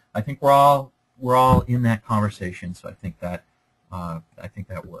now. I think we're all in that conversation, so I think that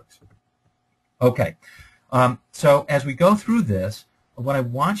works. Okay. So as we go through this, what I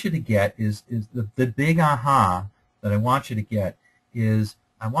want you to get is the big aha that I want you to get is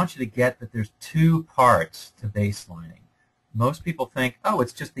I want you to get that there's two parts to baselining. Most people think, oh,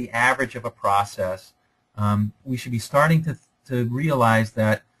 it's just the average of a process. We should be starting to realize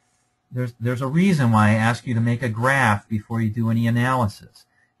that there's a reason why I ask you to make a graph before you do any analysis.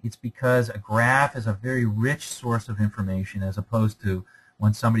 It's because a graph is a very rich source of information, as opposed to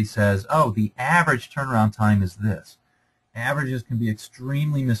when somebody says, oh, the average turnaround time is this. Averages can be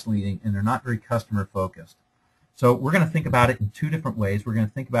extremely misleading, and they're not very customer focused. So we're going to think about it in two different ways. We're going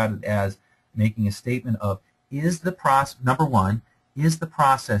to think about it as making a statement of, is the process, number one, is the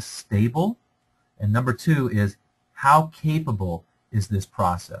process stable? And number two is, how capable is this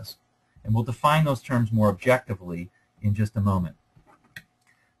process? And we'll define those terms more objectively in just a moment.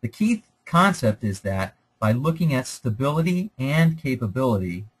 The key concept is that by looking at stability and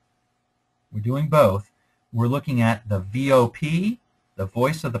capability, we're doing both. We're looking at the VOP, the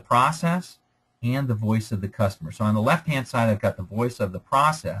voice of the process, and the voice of the customer. So on the left-hand side, I've got the voice of the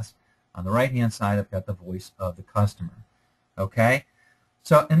process. On the right-hand side, I've got the voice of the customer. Okay?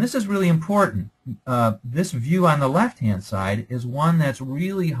 So, and this is really important. This view on the left-hand side is one that's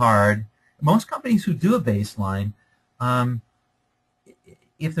really hard. Most companies who do a baseline,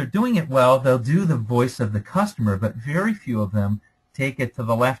 if they're doing it well, they'll do the voice of the customer, but very few of them take it to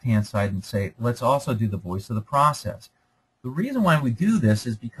the left-hand side and say, let's also do the voice of the process. The reason why we do this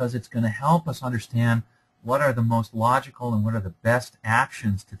is because it's going to help us understand what are the most logical and what are the best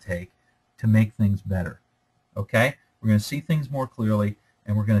actions to take to make things better. Okay? We're going to see things more clearly,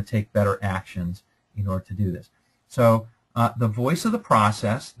 and we're going to take better actions in order to do this. So the voice of the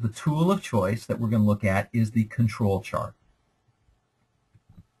process, the tool of choice that we're going to look at, is the control chart.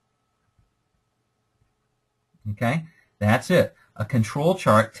 Okay? That's it. A control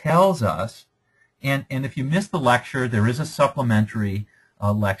chart tells us, and if you missed the lecture, there is a supplementary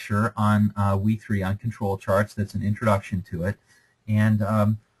lecture on week 3 on control charts. That's an introduction to it.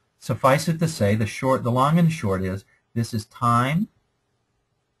 And suffice it to say, the long and the short is, this is time,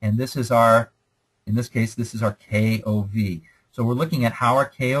 and this is our, in this case, this is our KOV. So we're looking at how our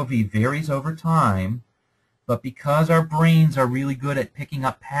KOV varies over time, but because our brains are really good at picking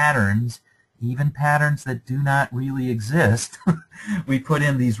up patterns, even patterns that do not really exist, we put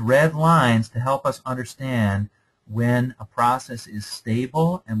in these red lines to help us understand when a process is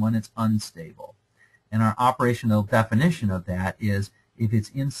stable and when it's unstable. And our operational definition of that is, if it's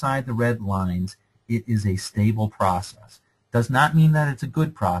inside the red lines, it is a stable process. Does not mean that it's a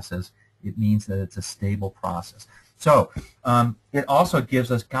good process. It means that it's a stable process. So it also gives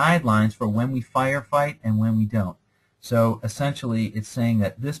us guidelines for when we firefight and when we don't. So essentially, it's saying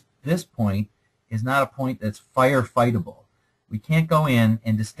that this point is not a point that's firefightable. We can't go in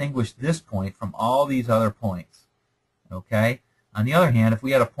and distinguish this point from all these other points. Okay? On the other hand, if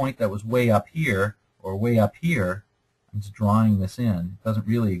we had a point that was way up here or way up here, I'm just drawing this in, it doesn't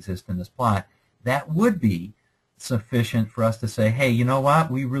really exist in this plot, that would be sufficient for us to say, hey, you know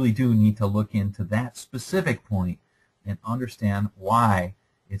what? We really do need to look into that specific point and understand why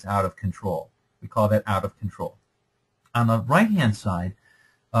it's out of control. We call that out of control. On the right-hand side,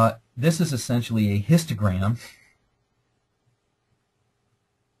 this is essentially a histogram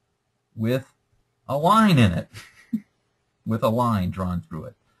with a line in it, with a line drawn through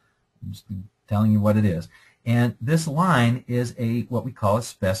it. I'm just telling you what it is. And this line is what we call a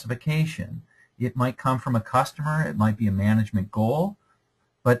specification. It might come from a customer, it might be a management goal,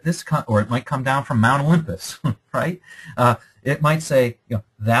 but or it might come down from Mount Olympus, right? It might say,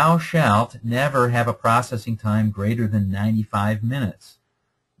 thou shalt never have a processing time greater than 95 minutes.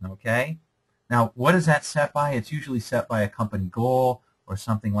 Okay? Now, what is that set by? It's usually set by a company goal or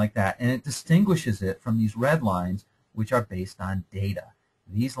something like that, and it distinguishes it from these red lines, which are based on data.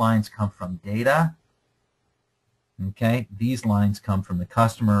 These lines come from data. Okay? These lines come from the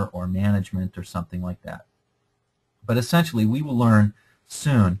customer or management or something like that. But essentially, we will learn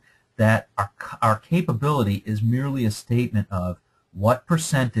soon that our capability is merely a statement of what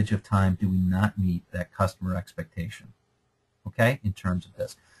percentage of time do we not meet that customer expectation, okay, in terms of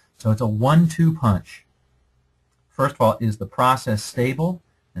this. So it's a 1-2 punch. First of all, is the process stable?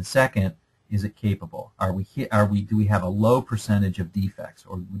 And second, is it capable? Do we have a low percentage of defects,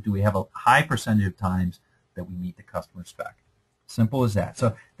 or do we have a high percentage of times that we meet the customer spec? Simple as that.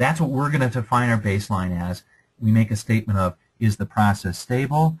 So that's what we're going to define our baseline as. We make a statement of, is the process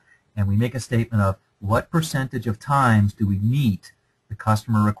stable? And we make a statement of what percentage of times do we meet the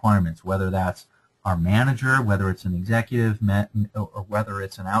customer requirements, whether that's our manager, whether it's an executive, or whether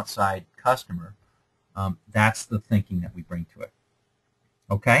it's an outside customer. That's the thinking that we bring to it.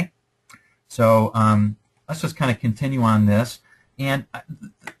 Okay? So let's just kind of continue on this. And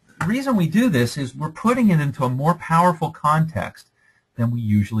the reason we do this is we're putting it into a more powerful context than we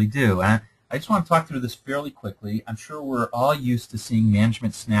usually do. And I just want to talk through this fairly quickly. I'm sure we're all used to seeing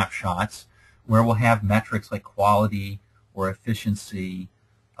management snapshots where we'll have metrics like quality or efficiency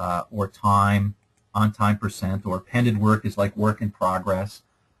or time, on-time percent, or appended work is like work in progress.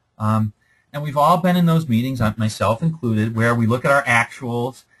 And we've all been in those meetings, myself included, where we look at our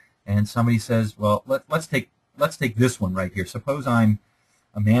actuals and somebody says, well, let's take this one right here. Suppose I'm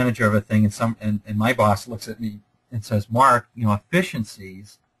a manager of a thing and my boss looks at me and says, Mark,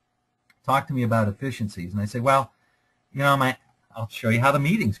 efficiencies, talk to me about efficiencies. And I say, well, I'll show you how the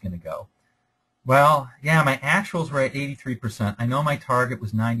meeting's going to go. Well, yeah, my actuals were at 83%. I know my target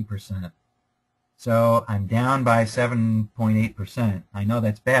was 90%. So I'm down by 7.8%. I know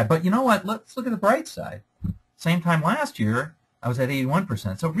that's bad. But you know what? Let's look at the bright side. Same time last year, I was at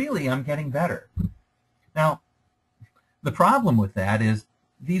 81%. So really, I'm getting better. Now, the problem with that is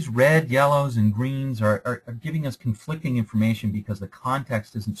these red, yellows, and greens are giving us conflicting information because the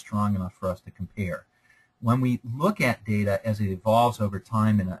context isn't strong enough for us to compare. When we look at data as it evolves over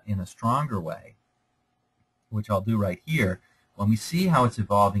time in a stronger way, which I'll do right here, when we see how it's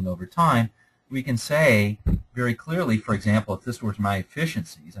evolving over time, we can say very clearly, for example, if this were my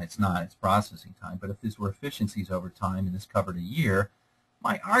efficiencies, it's not, it's processing time, but if these were efficiencies over time and this covered a year,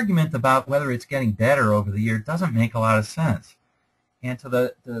 my argument about whether it's getting better over the year doesn't make a lot of sense. And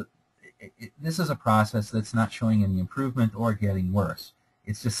this is a process that's not showing any improvement or getting worse.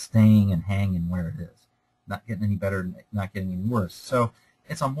 It's just staying and hanging where it is, not getting any better, not getting any worse. So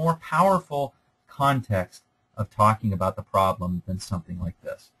it's a more powerful context of talking about the problem than something like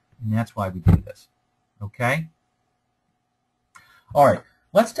this. And that's why we do this. Okay? All right.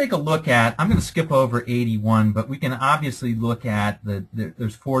 Let's take a look at, I'm going to skip over 81, but we can obviously look at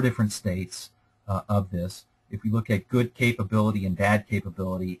there's 4 different states of this. If we look at good capability and bad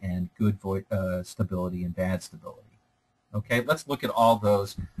capability, and good stability and bad stability. Okay, let's look at all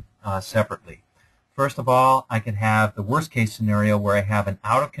those separately. First of all, I can have the worst case scenario where I have an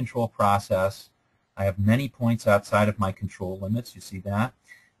out of control process. I have many points outside of my control limits, you see that?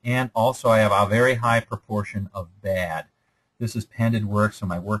 And also I have a very high proportion of bad. This is pended work, so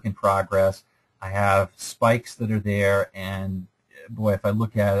my work in progress. I have spikes that are there, and boy, if I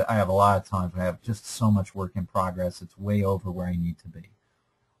look at it, I have a lot of times I have just so much work in progress. It's way over where I need to be.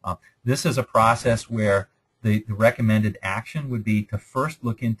 This is a process where the recommended action would be to first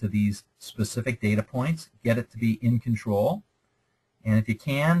look into these specific data points, get it to be in control, and if you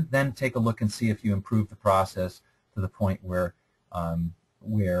can, then take a look and see if you improve the process to the point where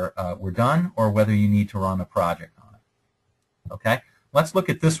we're done, or whether you need to run a project on it. Okay, let's look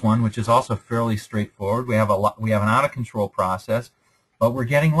at this one, which is also fairly straightforward. We have an out of control process, but we're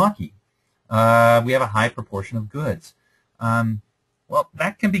getting lucky. We have a high proportion of goods. Well,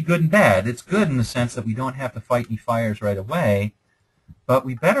 that can be good and bad. It's good in the sense that we don't have to fight any fires right away, but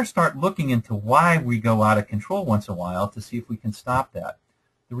we better start looking into why we go out of control once in a while to see if we can stop that.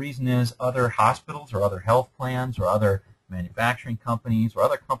 The reason is other hospitals or other health plans or other manufacturing companies or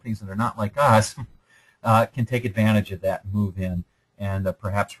other companies that are not like us can take advantage of that and move in and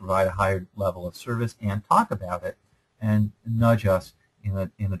perhaps provide a higher level of service and talk about it and nudge us in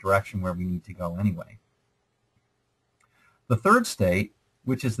a direction where we need to go anyway. The third state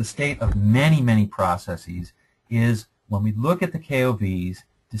which is the state of many, many processes, is when we look at the KOVs,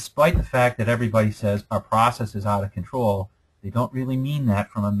 despite the fact that everybody says our process is out of control, they don't really mean that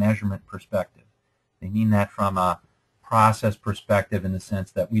from a measurement perspective. They mean that from a process perspective in the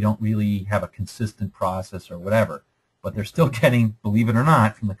sense that we don't really have a consistent process or whatever. But they're still getting, believe it or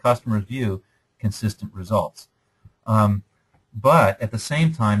not, from the customer's view, consistent results. But at the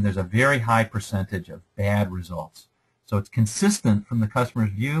same time, there's a very high percentage of bad results. So it's consistent from the customer's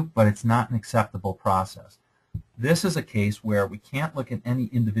view, but it's not an acceptable process. This is a case where we can't look at any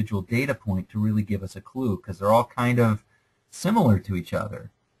individual data point to really give us a clue because they're all kind of similar to each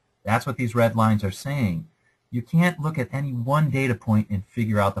other. That's what these red lines are saying. You can't look at any one data point and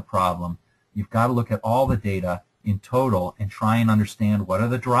figure out the problem. You've got to look at all the data in total and try and understand what are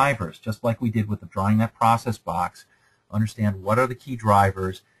the drivers, just like we did with drawing that process box. Understand what are the key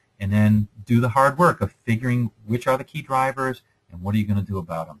drivers, and then do the hard work of figuring which are the key drivers and what are you going to do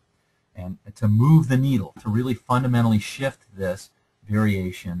about them. And to move the needle, to really fundamentally shift this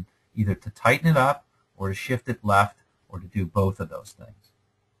variation, either to tighten it up or to shift it left or to do both of those things.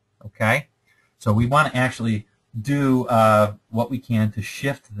 Okay? So we want to actually do what we can to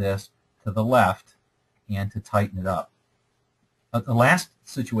shift this to the left and to tighten it up. The last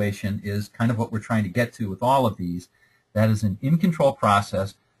situation is kind of what we're trying to get to with all of these. That is an in-control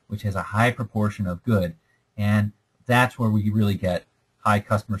process which has a high proportion of good, and that's where we really get high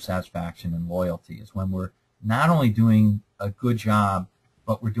customer satisfaction and loyalty, is when we're not only doing a good job,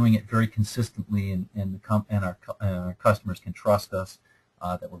 but we're doing it very consistently, and our customers can trust us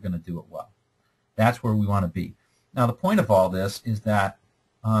that we're going to do it well. That's where we want to be. Now, the point of all this is that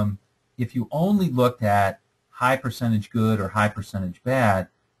if you only looked at high percentage good or high percentage bad,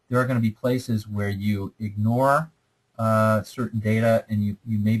 there are going to be places where you ignore certain data and you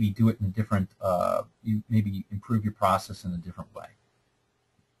maybe do it in a different, you maybe improve your process in a different way.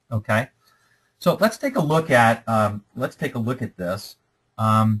 Okay, so let's take a look at this.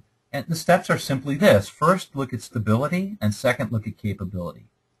 And the steps are simply this: first, look at stability, and second, look at capability.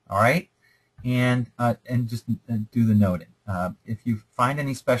 All right, and just do the noting. If you find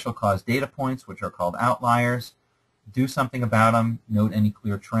any special cause data points, which are called outliers, do something about them. Note any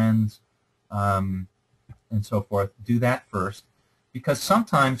clear trends, and so forth. Do that first, because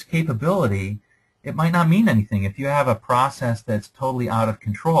sometimes capability, it might not mean anything. If you have a process that's totally out of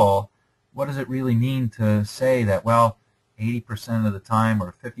control, what does it really mean to say that, well, 80% of the time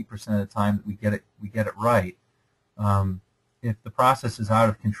or 50% of the time that we get it right? If the process is out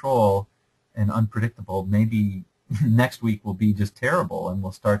of control and unpredictable, maybe next week will be just terrible, and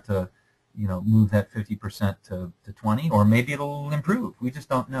we'll start to, move that 50% to 20, or maybe it'll improve. We just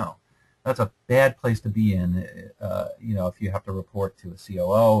don't know. That's a bad place to be in. If you have to report to a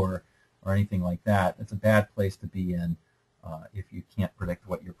COO or anything like that, it's a bad place to be in if you can't predict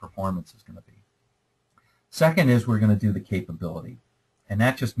what your performance is going to be. Second is we're going to do the capability, and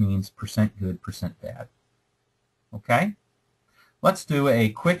that just means percent good, percent bad. Okay? Let's do a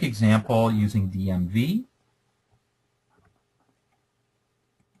quick example using DMV.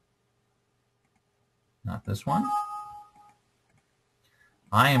 Not this one.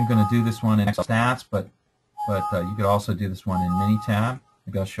 I am going to do this one in Excel Stats, but you could also do this one in Minitab.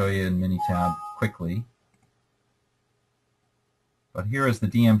 Maybe I'll show you in Minitab quickly. But here is the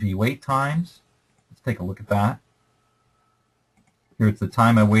DMV wait times. Let's take a look at that. Here's the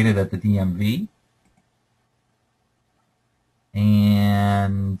time I waited at the DMV.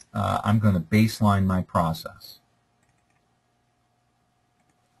 And I'm going to baseline my process.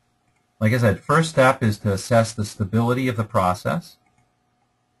 Like I said, first step is to assess the stability of the process,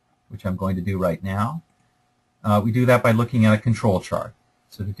 which I'm going to do right now. We do that by looking at a control chart.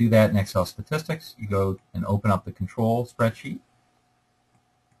 So to do that in Excel Statistics, you go and open up the control spreadsheet.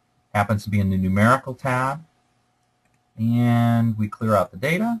 Happens to be in the numerical tab. And we clear out the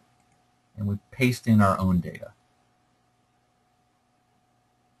data, and we paste in our own data.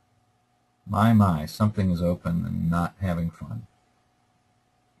 My, something is open and not having fun.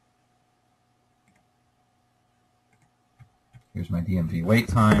 Here's my DMV wait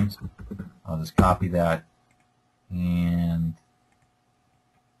times. I'll just copy that and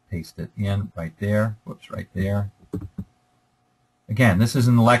paste it in right there. Whoops, right there. Again, this is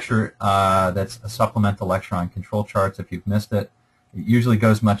in the lecture. That's a supplemental lecture on control charts. If you've missed it, it usually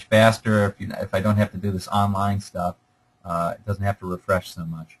goes much faster. If I don't have to do this online stuff, it doesn't have to refresh so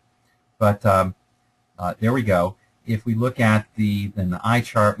much. But there we go. If we look at the eye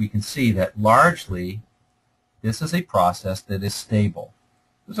chart, we can see that largely this is a process that is stable.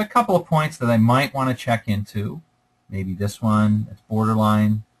 There's a couple of points that I might want to check into. Maybe this one is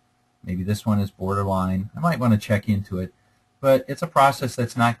borderline. Maybe this one is borderline. I might want to check into it. but it's a process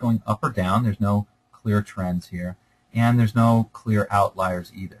that's not going up or down. There's no clear trends here, and there's no clear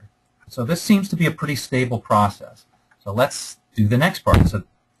outliers either. So this seems to be a pretty stable process. So let's do the next part. So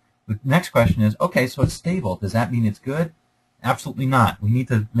the next question is, okay, so it's stable. Does that mean it's good? Absolutely not. We need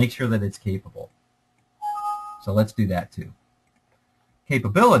to make sure that it's capable. So let's do that too.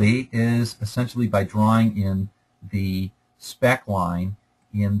 Capability is essentially by drawing in the spec line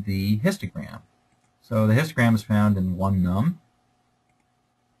in the histogram. So the histogram is found in 1num.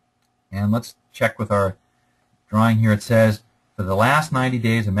 And let's check with our drawing here. It says, for the last 90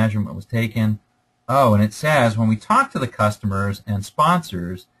 days a measurement was taken. Oh, and it says when we talk to the customers and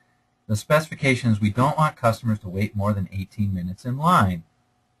sponsors, the specification is we don't want customers to wait more than 18 minutes in line.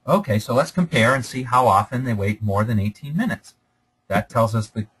 Okay, so let's compare and see how often they wait more than 18 minutes. That tells us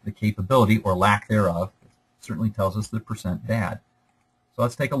the capability or lack thereof. It certainly tells us the percent bad. So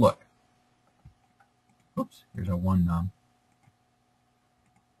let's take a look. Oops, here's our 1num.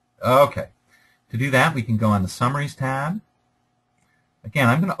 Okay, to do that we can go on the Summaries tab. Again,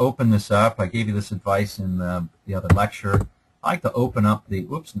 I'm going to open this up. I gave you this advice in the other lecture. I like to open up the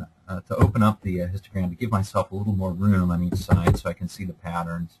histogram to give myself a little more room on each side so I can see the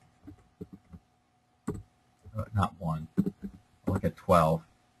patterns. Not one. I'll look at 12.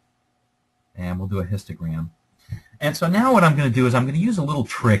 And we'll do a histogram. And so now what I'm going to do is I'm going to use a little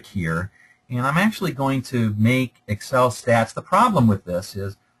trick here. And I'm actually going to make Excel stats. The problem with this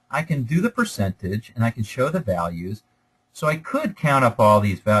is I can do the percentage and I can show the values. So I could count up all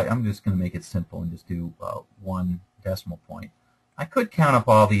these values. I'm just going to make it simple and just do 1 decimal point. I could count up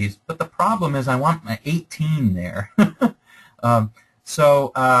all these, but the problem is I want my 18 there. One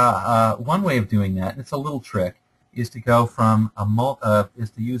way of doing that, and it's a little trick, is to go from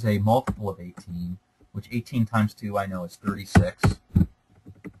is to use a multiple of 18, which 18 times 2 I know is 36,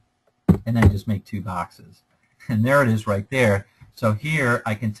 and then just make 2 boxes. And there it is right there. So here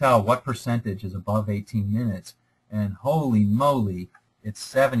I can tell what percentage is above 18 minutes, and holy moly, it's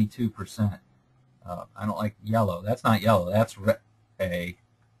 72%. I don't like yellow. That's not yellow. That's red. Hey.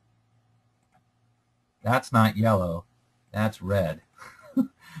 That's not yellow. That's red.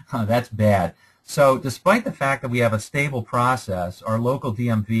 That's bad. So despite the fact that we have a stable process, our local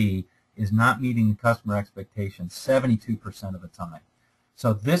DMV is not meeting the customer expectations 72% of the time.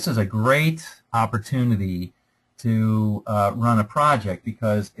 So this is a great opportunity to run a project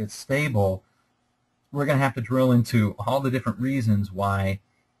because it's stable. We're going to have to drill into all the different reasons why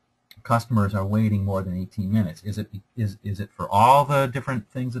customers are waiting more than 18 minutes. Is it for all the different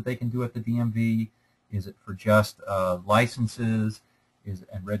things that they can do at the DMV? Is it for just licenses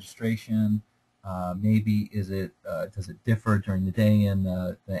and registration? Maybe does it differ during the day and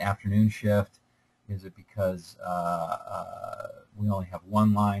the afternoon shift? Is it because we only have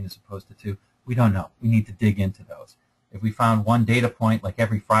 1 line as opposed to 2? We don't know. We need to dig into those. If we found 1 data point, like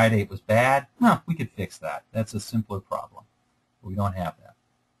every Friday it was bad, well, we could fix that. That's a simpler problem. But we don't have that.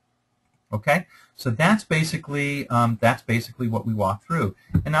 Okay, so that's basically what we walked through,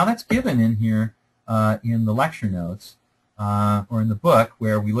 and now that's given in here in the lecture notes or in the book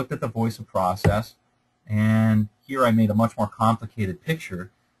where we looked at the voice of process, and here I made a much more complicated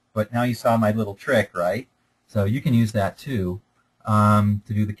picture, but now you saw my little trick, right? So you can use that too to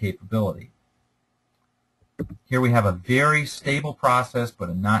do the capability. Here we have a very stable process, but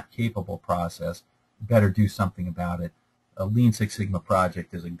a not capable process. You better do something about it. A Lean Six Sigma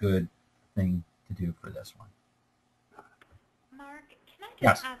project is a good thing to do for this one. Mark, can I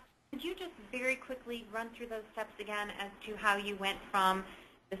Yes. just ask, could you just very quickly run through those steps again as to how you went from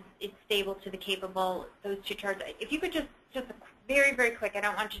it's stable to the capable, those 2 charts? If you could just very, very quick, I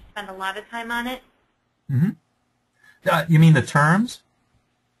don't want you to spend a lot of time on it. You mean the terms?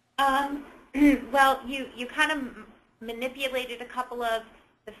 Well, you kind of manipulated a couple of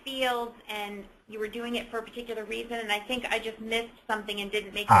the fields, and you were doing it for a particular reason, and I think I just missed something and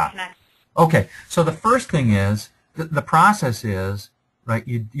didn't make the connection. Okay, so the first thing is, the process is, right,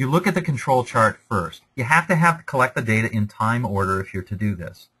 you look at the control chart first. You have to collect the data in time order if you're to do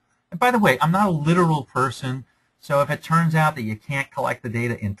this. And by the way, I'm not a literal person, so if it turns out that you can't collect the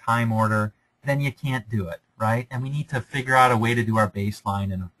data in time order, then you can't do it, right? And we need to figure out a way to do our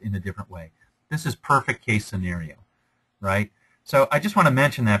baseline in a different way. This is perfect case scenario, right? So I just want to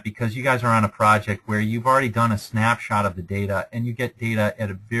mention that because you guys are on a project where you've already done a snapshot of the data and you get data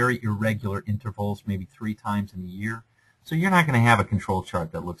at a very irregular intervals, maybe 3 times in a year. So you're not going to have a control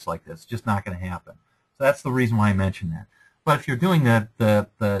chart that looks like this. It's just not going to happen. So that's the reason why I mentioned that. But if you're doing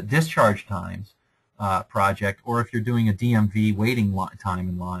the discharge times project, or if you're doing a DMV waiting time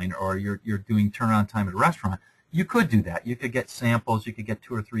in line, or you're doing turnaround time at a restaurant, you could do that. You could get samples. You could get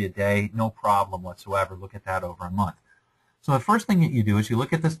 2 or 3 a day, no problem whatsoever. Look at that over a month. So the first thing that you do is you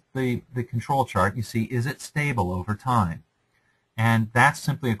look at this, the control chart. You see, is it stable over time? And that's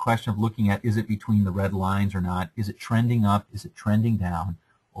simply a question of looking at, is it between the red lines or not? Is it trending up? Is it trending down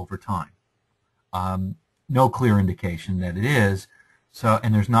over time? No clear indication that it is. So,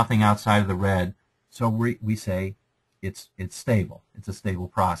 and there's nothing outside of the red. So we say it's stable. It's a stable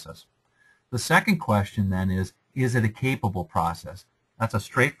process. The second question then is it a capable process? That's a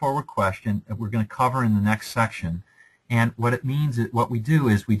straightforward question that we're going to cover in the next section. And what it means is, what we do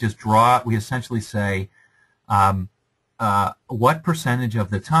is we just draw, we essentially say, what percentage of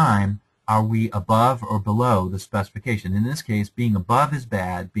the time are we above or below the specification? In this case, being above is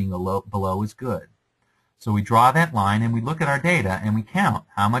bad, being below is good. So we draw that line and we look at our data and we count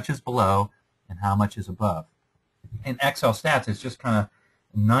how much is below and how much is above. In Excel stats, it's just kind of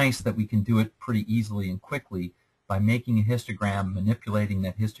nice that we can do it pretty easily and quickly by making a histogram, manipulating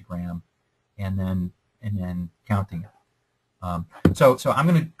that histogram, and then counting it. So I'm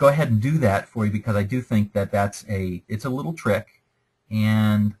going to go ahead and do that for you because I do think that it's a little trick,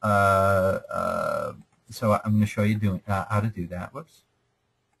 and so I'm going to show you how to do that. Whoops.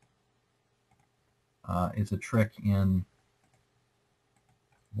 It's a trick in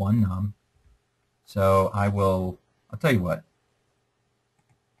OneNum. So I'll tell you what.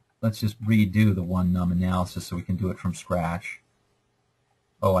 Let's just redo the OneNum analysis so we can do it from scratch.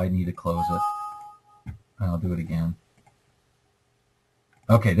 Oh, I need to close it. I'll do it again.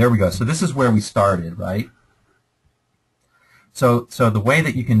 Okay, there we go. So this is where we started, right? So the way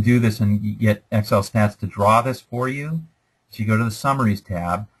that you can do this and you get Excel stats to draw this for you is you go to the Summaries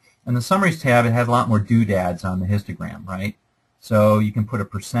tab. And the Summaries tab, it has a lot more doodads on the histogram, right? So you can put a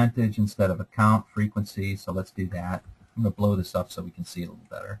percentage instead of a count, frequency. So let's do that. I'm going to blow this up so we can see it a little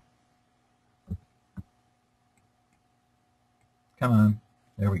better. Come on.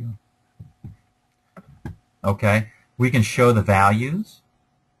 There we go. Okay. We can show the values.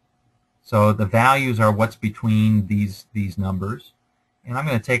 So the values are what's between these numbers. And I'm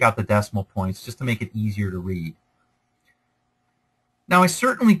going to take out the decimal points just to make it easier to read. Now I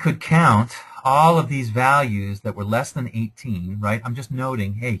certainly could count all of these values that were less than 18, right? I'm just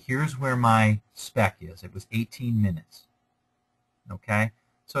noting, hey, here's where my spec is. It was 18 minutes. Okay?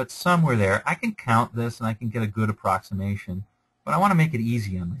 So it's somewhere there. I can count this and I can get a good approximation, but I want to make it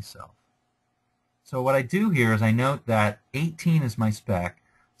easy on myself. So what I do here is I note that 18 is my spec.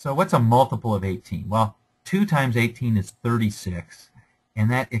 So what's a multiple of 18? Well, 2 times 18 is 36, and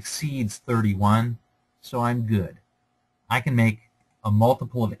that exceeds 31, so I'm good. I can make a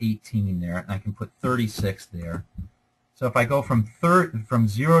multiple of 18 there, and I can put 36 there. So if I go from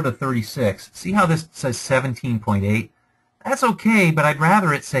 0 to 36, see how this says 17.8? That's okay, but I'd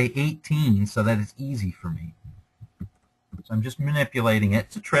rather it say 18 so that it's easy for me. So I'm just manipulating it.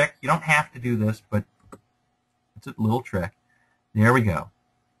 It's a trick. You don't have to do this, but it's a little trick. There we go.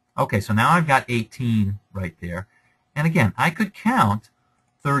 Okay, so now I've got 18 right there. And again, I could count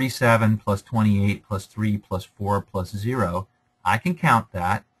 37 plus 28 plus 3 plus 4 plus 0. I can count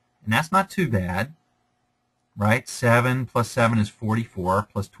that, and that's not too bad, right? 7 plus 7 is 44,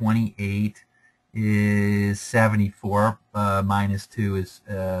 plus 28 is 74, minus 2 is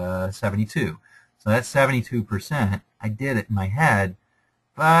 72. So that's 72%. I did it in my head,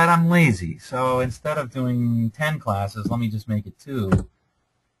 but I'm lazy. So instead of doing 10 classes, let me just make it 2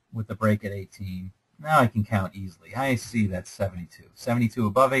 with the break at 18. Now I can count easily. I see that's 72. 72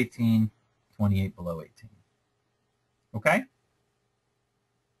 above 18, 28 below 18. Okay?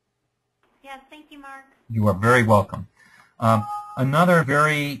 Yes, thank you, Mark. You are very welcome. Another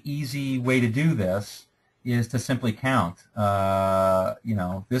very easy way to do this is to simply count. You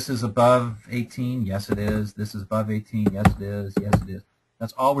know, this is above 18. Yes, it is. This is above 18. Yes, it is. Yes, it is.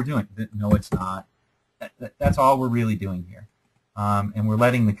 That's all we're doing. No, it's not. That's all we're really doing here. And we're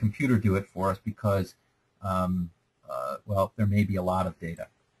letting the computer do it for us because, well, there may be a lot of data.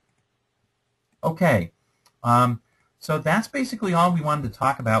 Okay. So that's basically all we wanted to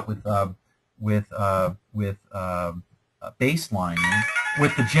talk about with baselining,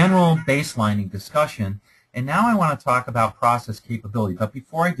 with the general baselining discussion. And now I want to talk about process capability. But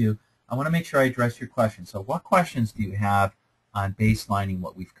before I do, I want to make sure I address your questions. So what questions do you have on baselining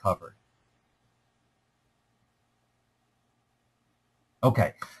what we've covered?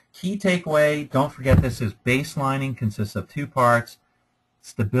 Okay. Key takeaway, don't forget this is baselining consists of 2 parts,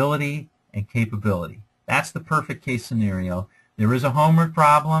 stability and capability. That's the perfect case scenario. There is a homework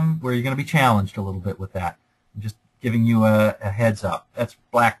problem where you're going to be challenged a little bit with that. I'm just giving you a heads up. That's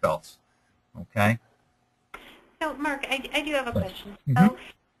black belts. Okay? So, Mark, I do have a question. Mm-hmm. So,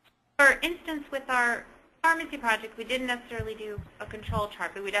 for instance, with our pharmacy project, we didn't necessarily do a control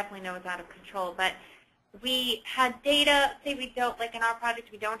chart, but we definitely know it's out of control. But we had data, say we don't, like in our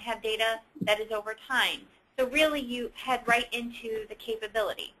project, we don't have data that is over time. So really you head right into the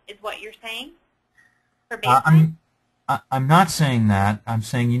capability, is what you're saying, for baseline? I'm not saying that. I'm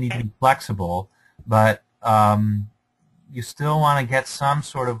saying you need to be flexible, but you still want to get some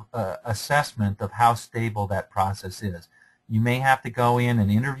sort of assessment of how stable that process is. You may have to go in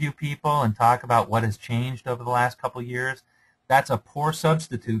and interview people and talk about what has changed over the last couple of years. That's a poor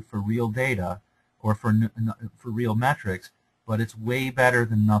substitute for real data or for real metrics, but it's way better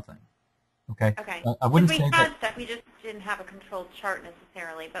than nothing. Okay? Okay. I wouldn't We say had that. stuff, we just didn't have a controlled chart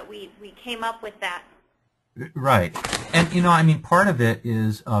necessarily, but we came up with that. Right. And, you know, I mean, part of it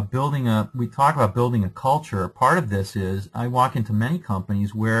is we talk about building a culture. Part of this is I walk into many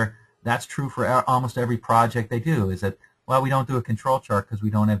companies where that's true for almost every project they do, is that, well, we don't do a control chart because we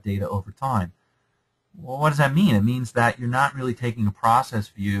don't have data over time. Well, what does that mean? It means that you're not really taking a process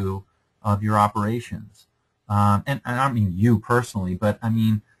view of your operations. And I don't mean you personally, but I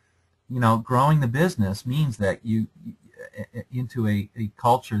mean, you know, growing the business means that you into a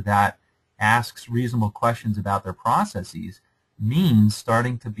culture that asks reasonable questions about their processes means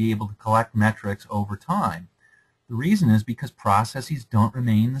starting to be able to collect metrics over time. The reason is because processes don't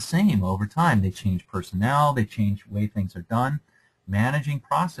remain the same over time. They change personnel, they change the way things are done. Managing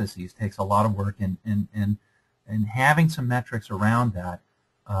processes takes a lot of work, and having some metrics around that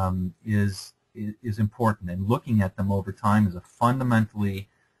is important, and looking at them over time is a fundamentally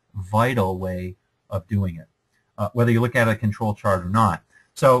vital way of doing it, whether you look at a control chart or not.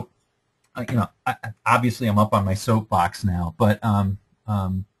 So, you know, obviously I'm up on my soapbox now, but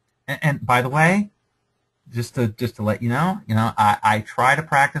and by the way, just to let you know, I try to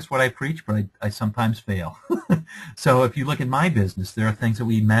practice what I preach, but I sometimes fail. So if you look at my business, there are things that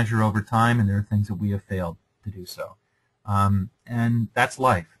we measure over time, and there are things that we have failed to do so, and that's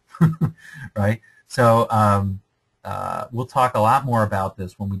life, right? So we'll talk a lot more about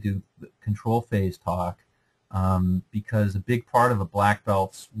this when we do the control phase talk. Because a big part of a black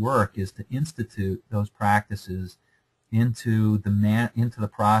belt's work is to institute those practices into the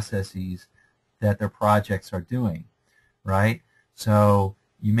processes that their projects are doing, right? So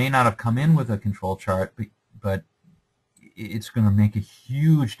you may not have come in with a control chart, but it's going to make a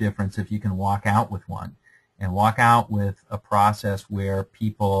huge difference if you can walk out with one, and walk out with a process where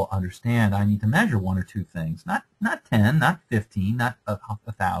people understand I need to measure one or two things, not 10, not 15, not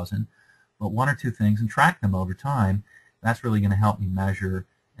 1,000, but one or two things, and track them over time. That's really going to help me measure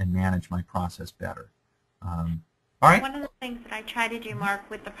and manage my process better. All right? One of the things that I try to do, Mark,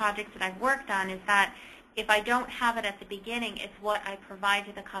 with the projects that I've worked on is that if I don't have it at the beginning, it's what I provide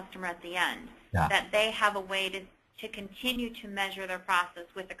to the customer at the end, Yeah. that they have a way to continue to measure their process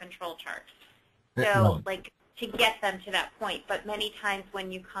with a control chart. So, Right. like, to get them to that point. But many times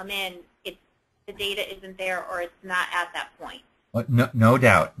when you come in, the data isn't there, or it's not at that point. No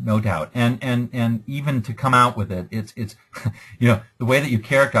doubt, no doubt, and even to come out with it, it's you know, the way that you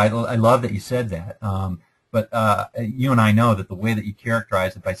characterize. I love that you said that, but you and I know that the way that you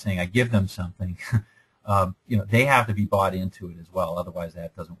characterize it by saying I give them something, you know, they have to be bought into it as well. Otherwise,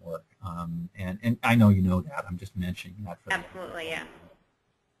 that doesn't work. And I know you know that. I'm just mentioning that. Absolutely, yeah.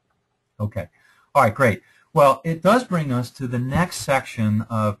 Okay. All right, great. Well, it does bring us to the next section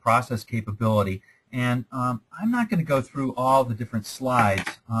of process capability. And I'm not going to go through all the different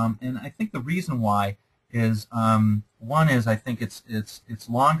slides, and I think the reason why is one is I think it's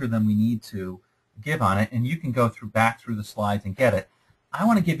longer than we need to give on it, and you can go back through the slides and get it. I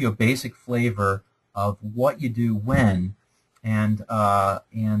want to give you a basic flavor of what you do when, and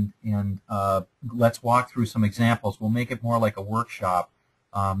let's walk through some examples. We'll make it more like a workshop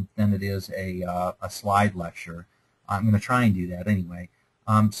than it is a slide lecture. I'm going to try and do that anyway.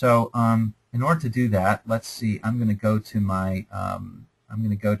 In order to do that, let's see. I'm going to go to my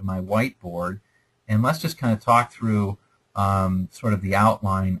whiteboard, and let's just kind of talk through sort of the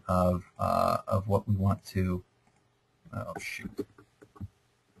outline of what we want to. Oh shoot!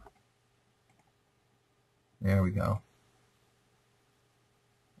 There we go.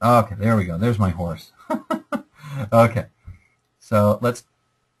 Okay, there we go. There's my horse. Okay, so let's.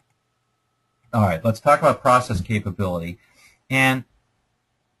 All right, let's talk about process capability, and.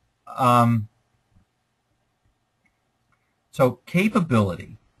 So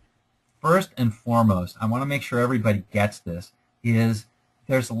capability, first and foremost, I want to make sure everybody gets this, is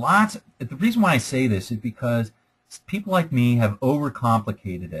there's lots, the reason why I say this is because people like me have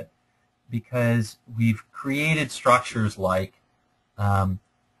overcomplicated it, because we've created structures like PPK,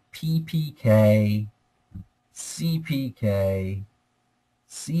 CPK,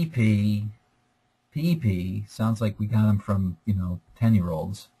 CP, PP, sounds like we got them from,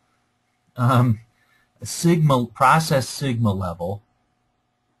 10-year-olds. sigma, process sigma level.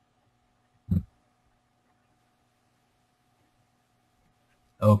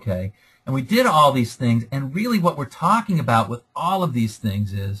 Okay, and we did all these things, and really what we're talking about with all of these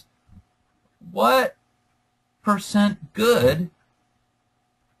things is what percent good,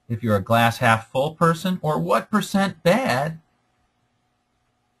 if you're a glass half full person, or what percent bad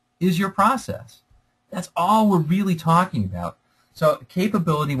is your process. That's all we're really talking about. So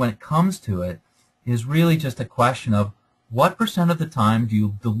capability, when it comes to it, is really just a question of what percent of the time do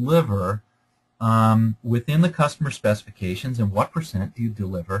you deliver within the customer specifications, and what percent do you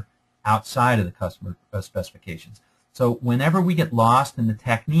deliver outside of the customer specifications. So whenever we get lost in the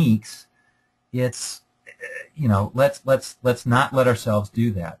techniques, it's, you know, let's not let ourselves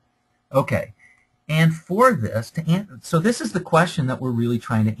do that. Okay, and for this so this is the question that we're really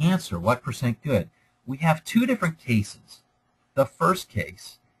trying to answer: what percent good? We have two different cases. The first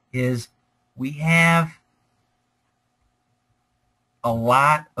case is we have a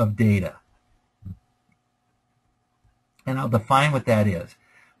lot of data. And I'll define what that is.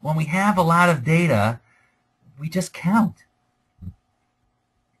 When we have a lot of data, we just count.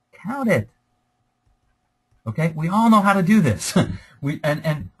 Count it. Okay? We all know how to do this.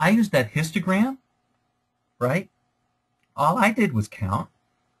 And I used that histogram, right? All I did was count.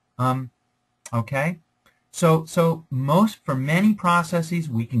 Okay? So for many processes,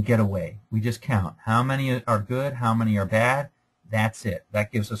 we can get away. We just count. How many are good? How many are bad? That's it.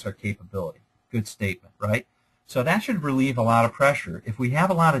 That gives us our capability. Good statement, right? So that should relieve a lot of pressure. If we have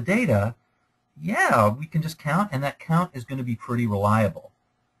a lot of data, yeah, we can just count, and that count is going to be pretty reliable.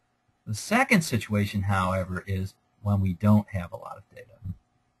 The second situation, however, is when we don't have a lot of data.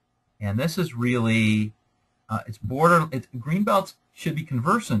 And this is really, green belts should be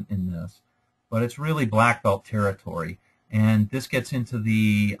conversant in this, but it's really black belt territory. And this gets into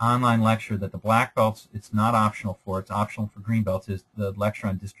the online lecture that the black belts, it's not optional for, it's optional for green belts, is the lecture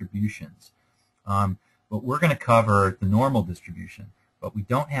on distributions. But we're going to cover the normal distribution, but we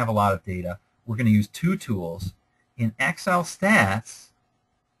don't have a lot of data. We're going to use two tools. In Excel Stats,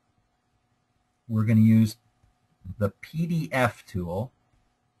 we're going to use the PDF tool,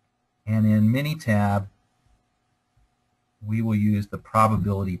 and in Minitab, we will use the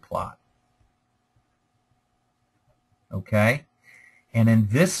probability plot. Okay? And in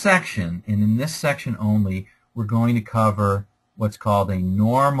this section, and in this section only, we're going to cover what's called a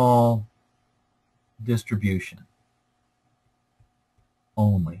normal distribution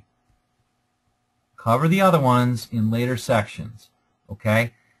only. Cover the other ones in later sections.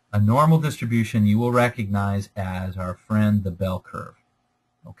 Okay? A normal distribution you will recognize as our friend the bell curve.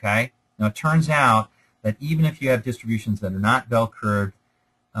 Okay? Now it turns out that even if you have distributions that are not bell curved,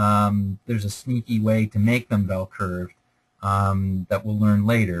 there's a sneaky way to make them bell curved that we'll learn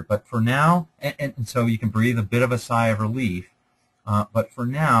later. But for now, and so you can breathe a bit of a sigh of relief, but for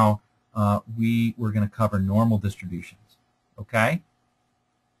now, we're going to cover normal distributions. Okay?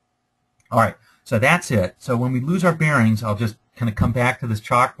 All right, so that's it. So when we lose our bearings, I'll just kind of come back to this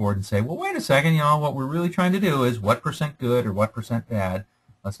chalkboard and say, well, wait a second, you know, what we're really trying to do is what percent good or what percent bad.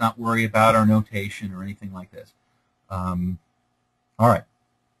 Let's not worry about our notation or anything like this. All right,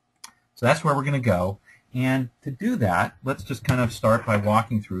 so that's where we're going to go. And to do that, let's just kind of start by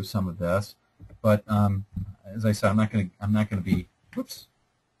walking through some of this. But as I said, I'm not going to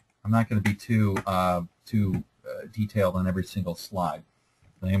be too detailed on every single slide.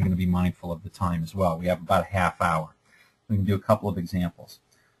 But I am going to be mindful of the time as well. We have about a half hour. We can do a couple of examples.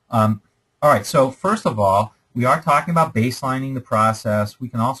 All right, so first of all, we are talking about baselining the process. We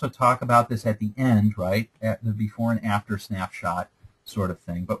can also talk about this at the end, right, at the before and after snapshot sort of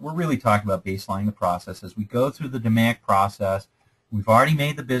thing. But we're really talking about baselining the process. As we go through the DMAIC process, we've already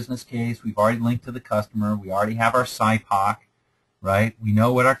made the business case. We've already linked to the customer. We already have our SIPOC, right? We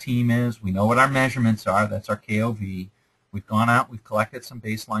know what our team is. We know what our measurements are. That's our KOV. We've gone out. We've collected some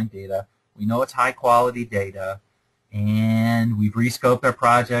baseline data. We know it's high-quality data. And we've rescoped our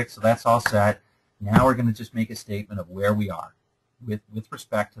project, so that's all set. Now we're going to just make a statement of where we are with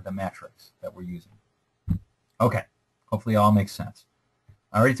respect to the metrics that we're using. Okay, hopefully it all makes sense.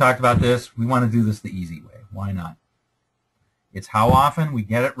 I already talked about this. We want to do this the easy way. Why not? It's how often we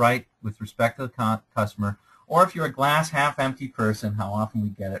get it right with respect to the customer, or if you're a glass half empty person, how often we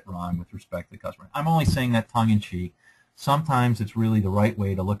get it wrong with respect to the customer. I'm only saying that tongue-in-cheek. Sometimes it's really the right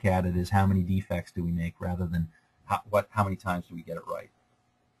way to look at it is how many defects do we make rather than how many times do we get it right.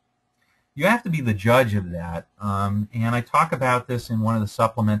 You have to be the judge of that, and I talk about this in one of the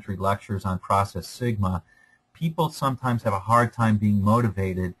supplementary lectures on Process Sigma. People sometimes have a hard time being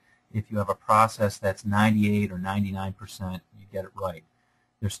motivated if you have a process that's 98 or 99% you get it right.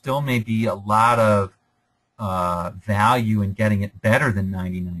 There still may be a lot of value in getting it better than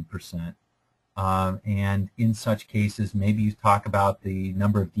 99%. And in such cases, maybe you talk about the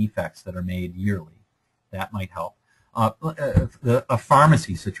number of defects that are made yearly. That might help. A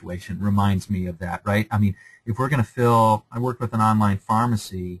pharmacy situation reminds me of that, right? I mean, if we're going to fill, I worked with an online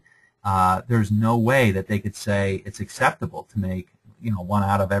pharmacy, there's no way that they could say it's acceptable to make, 1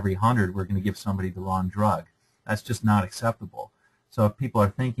 out of every 100 we're going to give somebody the wrong drug. That's just not acceptable. So if people are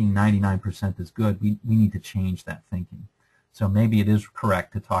thinking 99% is good, we need to change that thinking. So maybe it is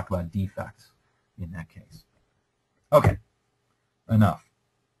correct to talk about defects in that case. Okay, enough.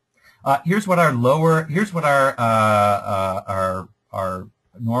 Here's what our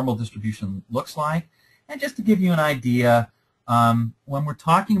normal distribution looks like. And just to give you an idea, when we're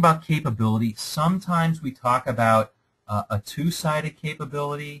talking about capability, sometimes we talk about a two-sided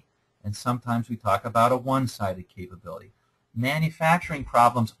capability, and sometimes we talk about a one-sided capability. Manufacturing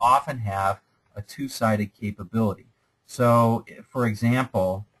problems often have a two-sided capability. So, for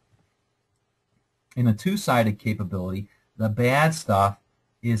example, in a two-sided capability, the bad stuff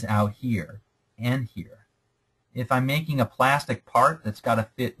is out here and here. If I'm making a plastic part that's got to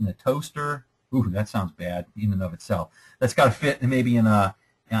fit in a toaster, ooh, that sounds bad in and of itself. That's got to fit maybe in a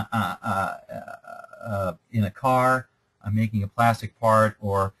car. I'm making a plastic part,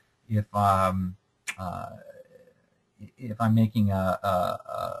 or if I'm making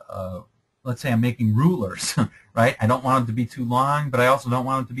let's say I'm making rulers, right? I don't want them to be too long, but I also don't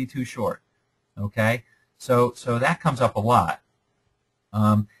want them to be too short. Okay, so that comes up a lot.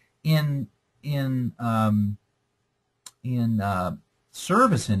 In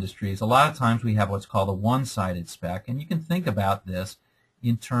service industries, a lot of times we have what's called a one-sided spec, and you can think about this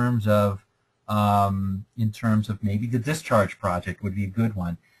in terms of maybe the discharge project would be a good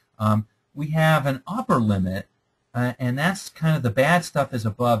one. We have an upper limit, and that's kind of the bad stuff is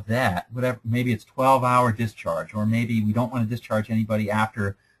above that. Whatever, maybe it's 12-hour discharge, or maybe we don't want to discharge anybody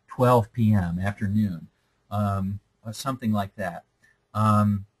after 12 p.m. afternoon, or something like that.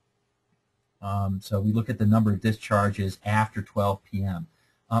 So we look at the number of discharges after 12 p.m.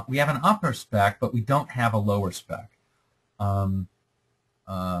 We have an upper spec, but we don't have a lower spec. So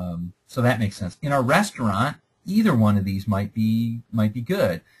that makes sense. In a restaurant, either one of these might be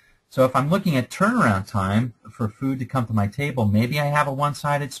good. So if I'm looking at turnaround time for food to come to my table, maybe I have a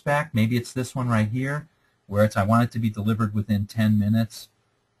one-sided spec. Maybe it's this one right here, where I want it to be delivered within 10 minutes.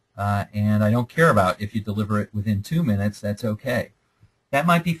 And I don't care about if you deliver it within 2 minutes, that's okay. That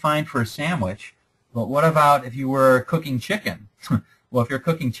might be fine for a sandwich, but what about if you were cooking chicken? Well, if you're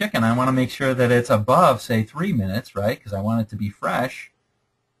cooking chicken, I want to make sure that it's above, say, 3 minutes, right, because I want it to be fresh.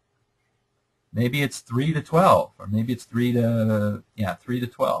 Maybe it's 3 to 12, or maybe it's 3 to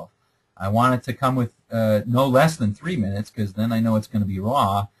 12. I want it to come with no less than 3 minutes, because then I know it's going to be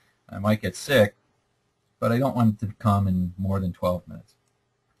raw. I might get sick, but I don't want it to come in more than 12 minutes.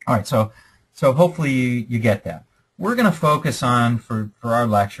 All right, so hopefully you get that. We're going to focus on, for our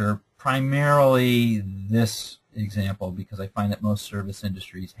lecture, primarily this example, because I find that most service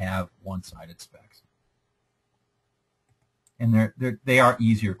industries have one-sided specs. And they are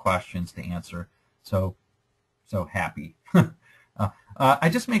easier questions to answer, so happy. I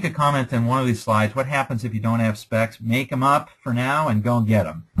just make a comment in one of these slides. What happens if you don't have specs? Make them up for now and go and get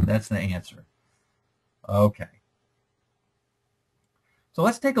them. That's the answer. Okay. So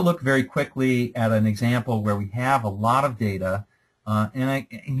let's take a look very quickly at an example where we have a lot of data, and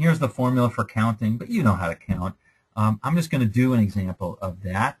here's the formula for counting, but you know how to count. I'm just going to do an example of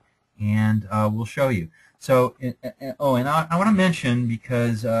that, and we'll show you. So, and I want to mention,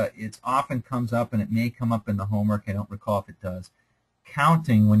 because it often comes up, and it may come up in the homework, I don't recall if it does,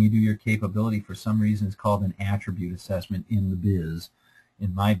 counting when you do your capability for some reason is called an attribute assessment in the biz,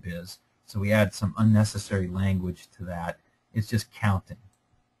 in my biz. So we add some unnecessary language to that. It's just counting.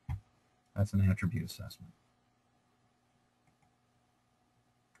 That's an attribute assessment.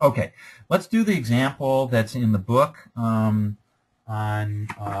 Okay, let's do the example that's in the book on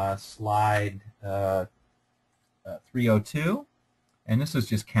slide 302, and this is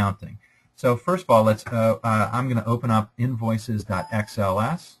just counting. So first of all, let's. I'm going to open up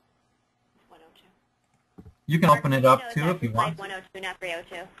invoices.xls. 102. You can open it up too if you want. Slide 102, not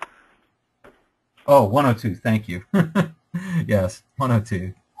 302. Oh, 102. Thank you. Yes,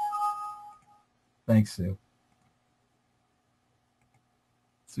 102. Thanks, Sue.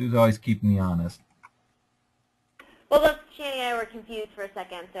 Sue's always keeping me honest. Well, look, Shanny and I were confused for a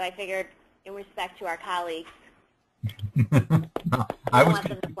second, so I figured, in respect to our colleagues, No, I was want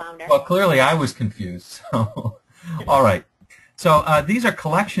them to flounder. well, clearly I was confused. So, all right. So these are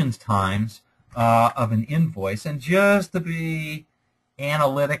collections times of an invoice, and just to be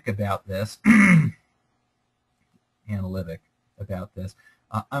analytic about this, analytic about this.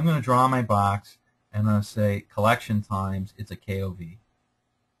 I'm going to draw my box, and I'm going to say collection times, it's a KOV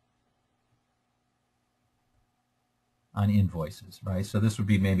on invoices, right? So this would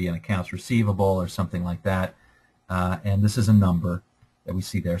be maybe an accounts receivable or something like that. And this is a number that we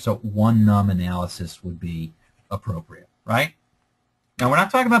see there. So one num analysis would be appropriate, right? Now we're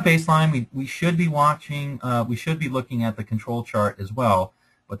not talking about baseline. We should be watching, we should be looking at the control chart as well,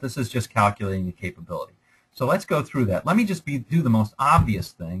 but this is just calculating the capability. So let's go through that. Let me just do the most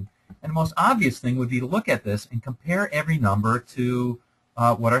obvious thing. And the most obvious thing would be to look at this and compare every number to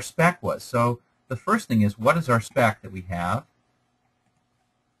what our spec was. So the first thing is, what is our spec that we have?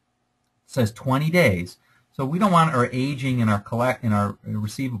 It says 20 days. So we don't want our aging in our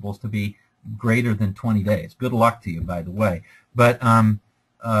receivables to be greater than 20 days. Good luck to you, by the way. But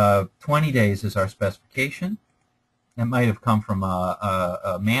 20 days is our specification. It might have come from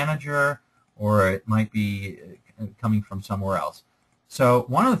a manager, or it might be coming from somewhere else. So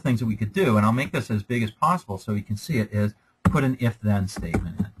one of the things that we could do, and I'll make this as big as possible so you can see it, is put an if-then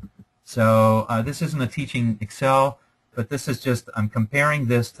statement in. So this isn't a teaching Excel, but this is just, I'm comparing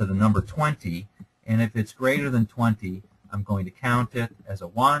this to the number 20, and if it's greater than 20, I'm going to count it as a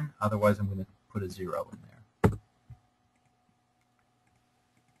 1, otherwise I'm going to put a 0 in there.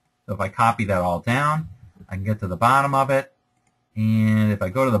 So if I copy that all down, I can get to the bottom of it, and if I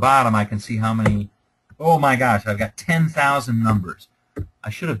go to the bottom, I can see how many, oh my gosh, I've got 10,000 numbers. I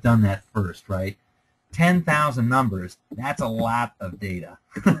should have done that first, right? 10,000 numbers, that's a lot of data.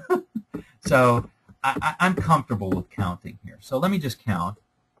 So I'm comfortable with counting here. So let me just count.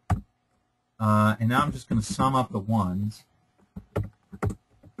 And now I'm just going to sum up the ones.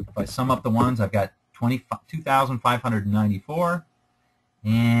 If I sum up the ones, I've got 2,594.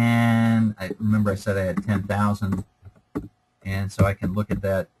 And I remember I said I had 10,000. And so I can look at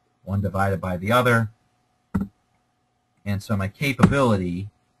that, one divided by the other. And so my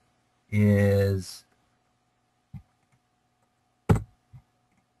capability is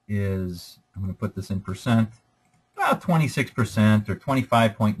I'm going to put this in percent, about 26% or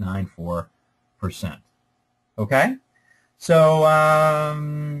 25.94%. Okay? So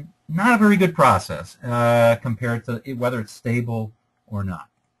not a very good process compared to whether it's stable or not.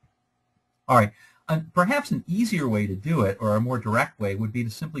 All right. Perhaps an easier way to do it, or a more direct way, would be to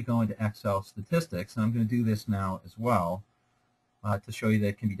simply go into Excel statistics. And I'm going to do this now as well to show you that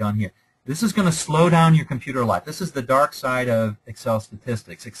it can be done here. This is going to slow down your computer a lot. This is the dark side of Excel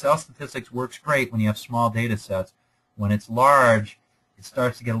statistics. Excel statistics works great when you have small data sets. When it's large, it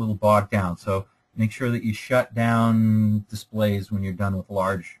starts to get a little bogged down. So make sure that you shut down displays when you're done with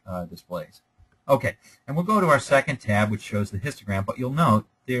large displays. Okay, and we'll go to our second tab, which shows the histogram. But you'll note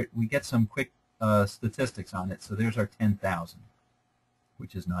there we get some quick statistics on it. So there's our 10,000,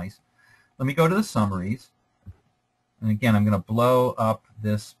 which is nice. Let me go to the summaries. And again, I'm going to blow up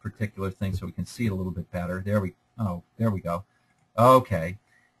this particular thing so we can see it a little bit better. There we go. Okay.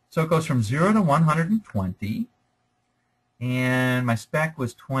 So it goes from 0 to 120. And my spec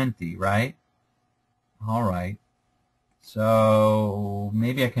was 20, right? All right. So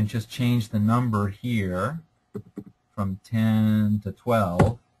maybe I can just change the number here from 10 to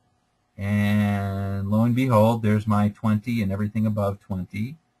 12. And lo and behold, there's my 20 and everything above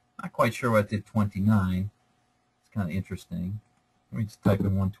 20. Not quite sure what did 29. Kind of interesting. Let me just type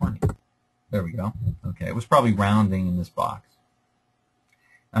in 120. There we go. Okay, it was probably rounding in this box.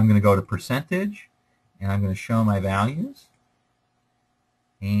 I'm going to go to percentage, and I'm going to show my values.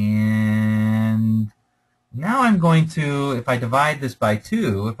 And now I'm going to, if I divide this by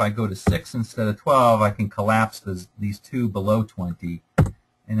 2, if I go to 6 instead of 12, I can collapse these two below 20,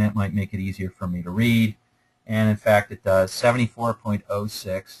 and that might make it easier for me to read. And in fact, it does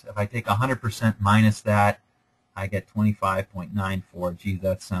 74.06. If I take 100% minus that, I get 25.94. Gee,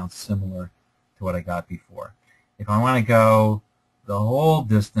 that sounds similar to what I got before. If I want to go the whole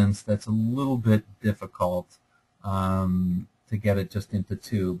distance, that's a little bit difficult to get it just into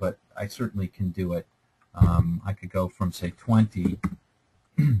 2, but I certainly can do it. I could go from, say, 20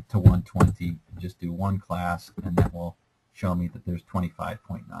 to 120 and just do one class, and that will show me that there's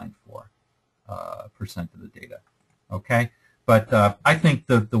 25.94% of the data. Okay? But I think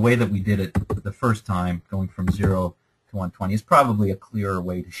the way that we did it the first time, going from 0 to 120, is probably a clearer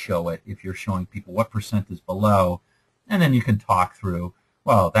way to show it if you're showing people what percent is below, and then you can talk through,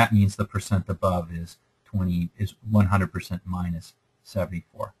 well, that means the percent above is 100% minus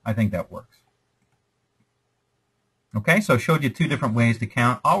 74. I think that works. Okay, so I showed you 2 different ways to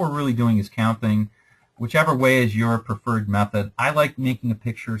count. All we're really doing is counting. Whichever way is your preferred method. I like making a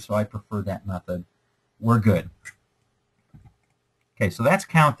picture, so I prefer that method. We're good. Okay, so that's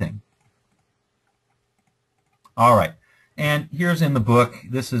counting. All right. And here's in the book,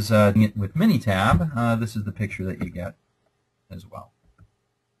 this is with Minitab. This is the picture that you get as well.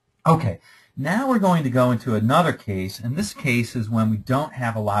 Okay, now we're going to go into another case, and this case is when we don't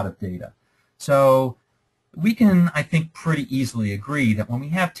have a lot of data. So we can, I think, pretty easily agree that when we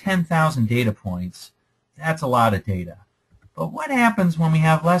have 10,000 data points, that's a lot of data. But what happens when we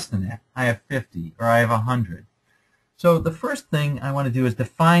have less than that? I have 50 or I have 100. So the first thing I want to do is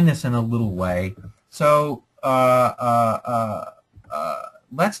define this in a little way. So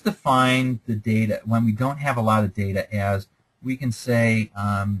let's define the data when we don't have a lot of data as we can say,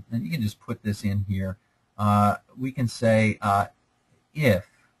 and you can just put this in here, we can say if,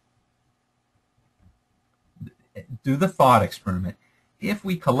 do the thought experiment, if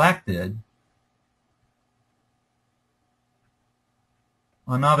we collected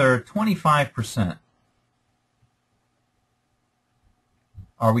another 25%,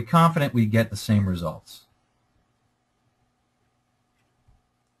 are we confident we get the same results?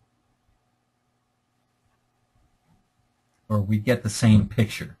 Or we get the same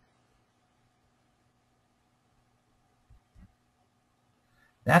picture?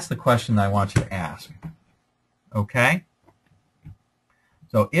 That's the question I want you to ask. Okay?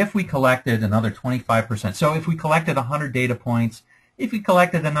 So if we collected another 25%, so if we collected 100 data points, if we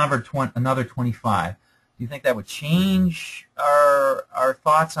collected another 25, do you think that would change our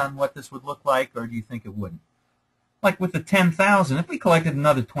thoughts on what this would look like, or do you think it wouldn't? Like with the 10,000, if we collected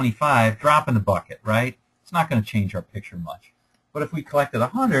another 25, drop in the bucket, right? It's not going to change our picture much. But if we collected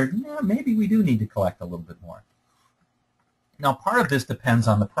 100, yeah, maybe we do need to collect a little bit more. Now, part of this depends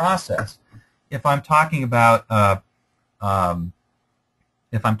on the process. If I'm talking about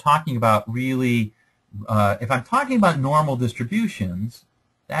normal distributions,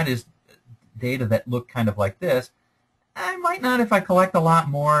 that is data that look kind of like this, I might not, if I collect a lot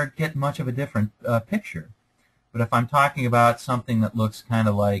more, get much of a different picture. But if I'm talking about something that looks kind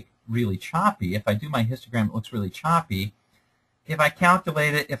of like really choppy, if I do my histogram, it looks really choppy. If I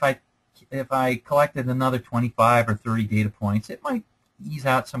calculate it, if I collected another 25 or 30 data points, it might ease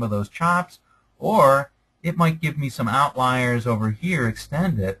out some of those chops, or it might give me some outliers over here,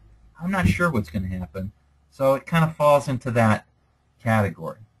 extend it. I'm not sure what's going to happen. So it kind of falls into that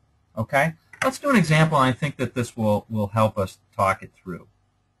category. Okay? Let's do an example, and I think that this will help us talk it through.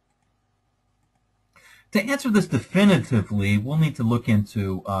 To answer this definitively, we'll need to look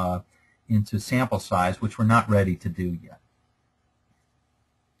into sample size, which we're not ready to do yet.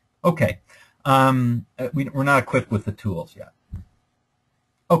 Okay, we're not equipped with the tools yet.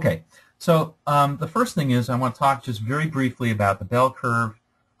 Okay, so the first thing is I want to talk just very briefly about the bell curve.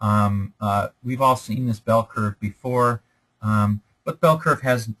 We've all seen this bell curve before, but bell curve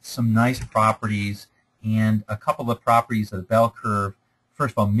has some nice properties, and a couple of properties of the bell curve.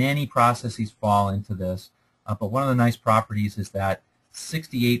 First of all, many processes fall into this, but one of the nice properties is that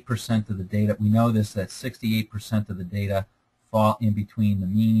 68% of the data, we know this, that 68% of the data fall in between the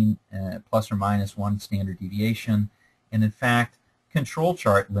mean plus or minus 1 standard deviation. And in fact, control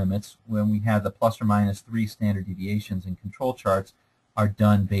chart limits, when we have the plus or minus 3 standard deviations in control charts, are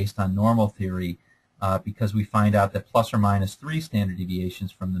done based on normal theory because we find out that plus or minus 3 standard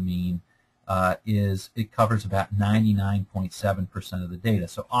deviations from the mean it covers about 99.7% of the data.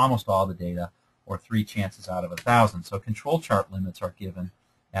 So almost all the data, or 3 chances out of 1,000. So control chart limits are given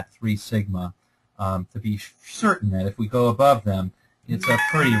at 3 sigma. To be certain that if we go above them, it's a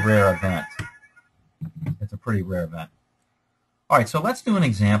pretty rare event. It's a pretty rare event. All right, so let's do an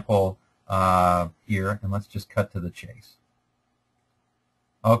example here, and let's just cut to the chase.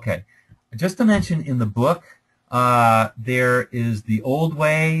 Okay, just to mention, in the book, there is the old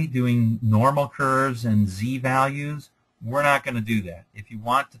way doing normal curves and z-values. We're not going to do that. If you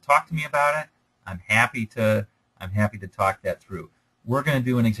want to talk to me about it, I'm happy to talk that through. We're going to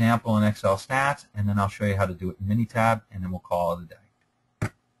do an example in Excel Stats, and then I'll show you how to do it in Minitab, and then we'll call it a day.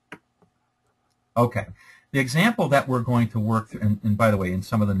 Okay. The example that we're going to work through, and by the way, in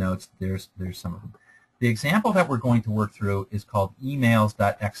some of the notes, there's some of them. The example that we're going to work through is called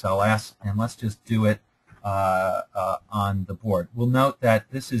emails.xls, and let's just do it on the board. We'll note that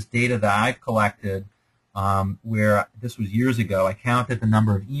this is data that I've collected where this was years ago. I counted the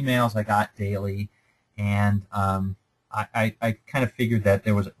number of emails I got daily, and I kind of figured that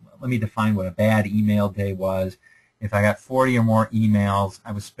there was, let me define what a bad email day was. If I got 40 or more emails,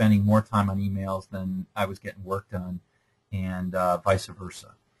 I was spending more time on emails than I was getting work done, and vice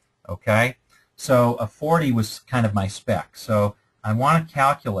versa. Okay? So a 40 was kind of my spec. So I want to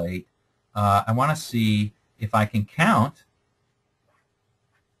calculate, I want to see if I can count,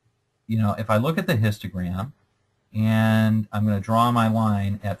 if I look at the histogram, and I'm going to draw my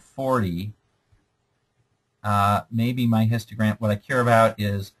line at 40, maybe my histogram, what I care about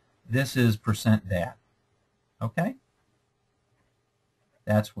is this is percent bad. Okay?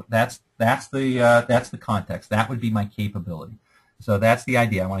 That's the context. That would be my capability. So that's the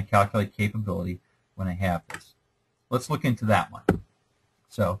idea. I want to calculate capability when I have this. Let's look into that one.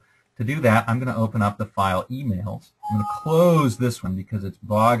 So to do that, I'm going to open up the file emails. I'm going to close this one because it's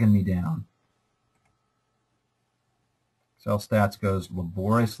bogging me down. Excel Stats goes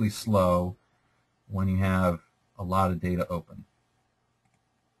laboriously slow when you have a lot of data open.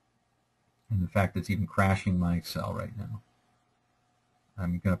 And in fact, it's even crashing my Excel right now.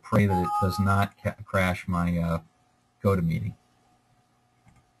 I'm going to pray that it does not crash my GoToMeeting.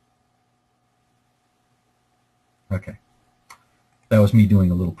 Okay. That was me doing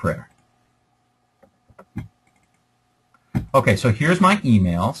a little prayer. Okay, so here's my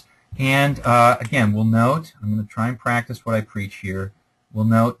emails. And again, we'll note, I'm going to try and practice what I preach here. We'll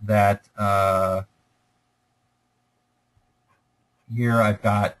note that here I've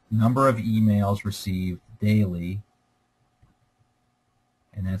got number of emails received daily,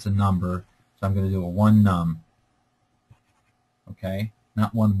 and that's a number. So I'm going to do a one num. Okay,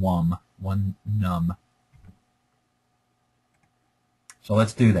 not one wum, one num. So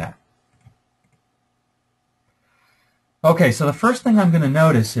let's do that. Okay, so the first thing I'm going to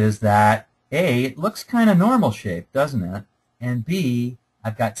notice is that A, it looks kind of normal shaped, doesn't it? And B,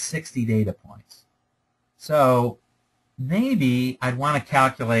 I've got 60 data points. So maybe I'd want to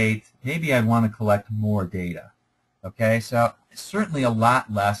calculate, maybe I'd want to collect more data. Okay, so certainly a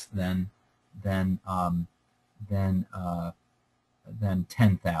lot less than 10,000.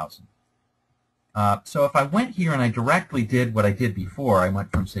 So if I went here and I directly did what I did before, I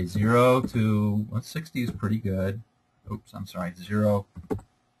went from, say, 0 to, well, 60 is pretty good. Oops, I'm sorry, 0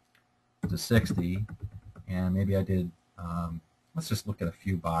 to 60. And maybe I did, let's just look at a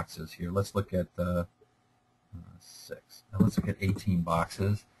few boxes here. Let's look at 6. Now let's look at 18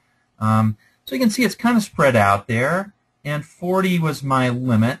 boxes. So you can see it's kind of spread out there. And 40 was my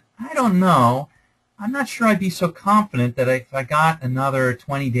limit. I don't know. I'm not sure I'd be so confident that if I got another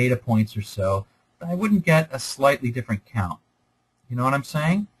 20 data points or so, I wouldn't get a slightly different count. You know what I'm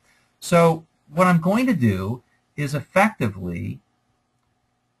saying? So what I'm going to do is effectively,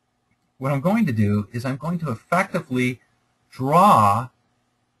 I'm going to effectively draw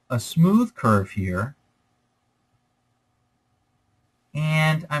a smooth curve here,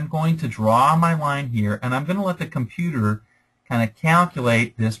 and I'm going to draw my line here, and I'm going to let the computer kind of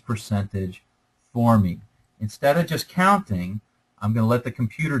calculate this percentage for me. Instead of just counting, I'm going to let the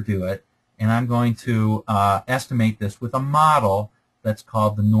computer do it, and I'm going to estimate this with a model that's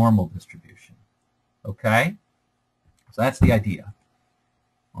called the normal distribution. Okay? So that's the idea.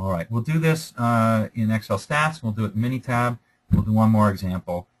 All right, we'll do this in Excel Stats. We'll do it in Minitab. We'll do one more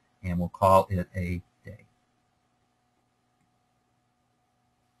example, and we'll call it a day.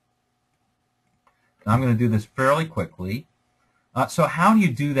 Now, I'm going to do this fairly quickly. So how do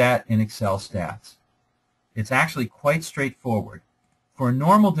you do that in Excel Stats? It's actually quite straightforward. For a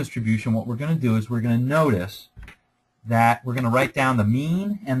normal distribution, what we're going to do is we're going to notice that we're going to write down the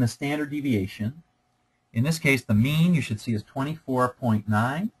mean and the standard deviation. In this case, the mean you should see is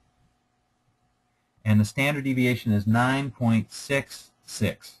 24.9, and the standard deviation is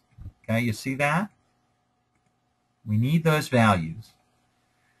 9.66. Okay, you see that? We need those values.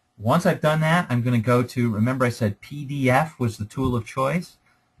 Once I've done that, I'm going to go to, remember I said PDF was the tool of choice?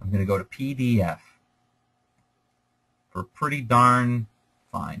 I'm going to go to PDF for pretty darn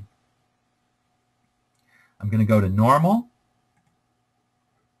fine. I'm going to go to normal,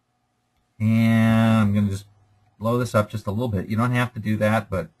 and I'm going to just blow this up just a little bit. You don't have to do that,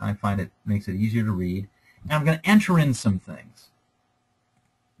 but I find it makes it easier to read. And I'm going to enter in some things.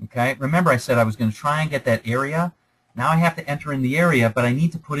 Okay, remember I said I was going to try and get that area. Now I have to enter in the area, but I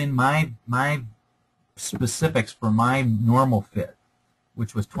need to put in my specifics for my normal fit,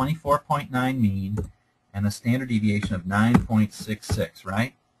 which was 24.9 mean and a standard deviation of 9.66,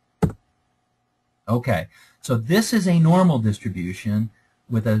 right? Okay, so this is a normal distribution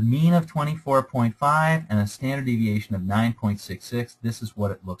with a mean of 24.5 and a standard deviation of 9.66. This is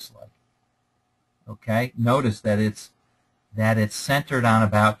what it looks like. Okay, notice that it's centered on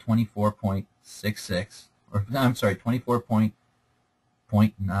about 24.66. Or, I'm sorry,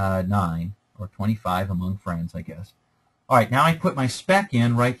 24.9 or 25 among friends, I guess. All right, now I put my spec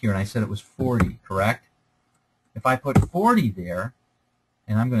in right here, and I said it was 40, correct? If I put 40 there,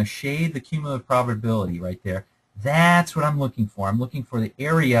 and I'm going to shade the cumulative probability right there, that's what I'm looking for. I'm looking for the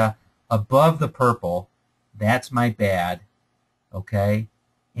area above the purple. That's my bad, okay?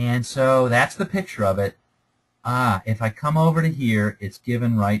 And so that's the picture of it. if I come over to here, it's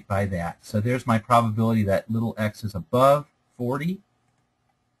given right by that. So there's my probability that little x is above 40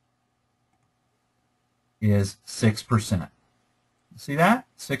 is 6%. See that?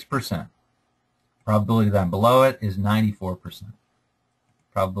 6%. Probability that I'm below it is 94%.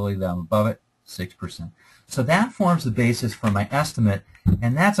 Probability that I'm above it, 6%. So that forms the basis for my estimate,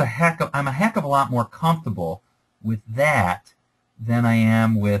 and that's I'm a heck of a lot more comfortable with that than I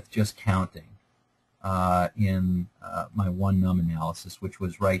am with just counting in my one num analysis, which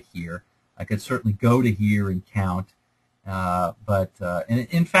was right here. I could certainly go to here and count, but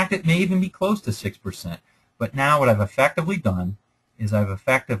in fact, it may even be close to 6%. But now what I've effectively done is I've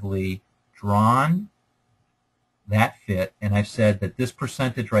effectively drawn that fit, and I've said that this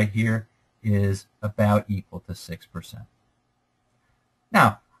percentage right here is about equal to 6%.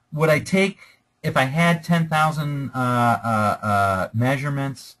 Now, would I take, if I had 10,000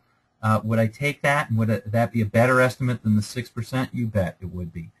 measurements, would I take that, and would that be a better estimate than the 6%? You bet it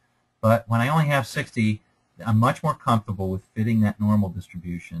would be. But when I only have 60, I'm much more comfortable with fitting that normal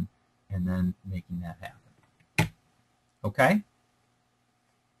distribution and then making that happen. Okay?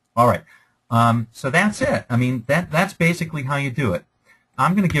 All right. So that's it. I mean, that's basically how you do it.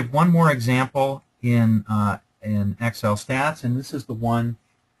 I'm going to give one more example in Excel Stats, and this is the one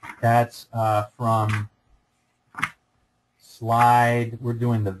that's from slide. We're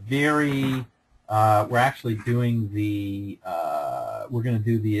doing the very. We're actually doing the. We're going to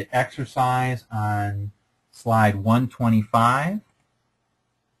do the exercise on slide 125.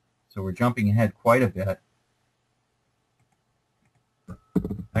 So we're jumping ahead quite a bit.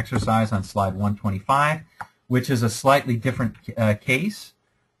 Exercise on slide 125, which is a slightly different case.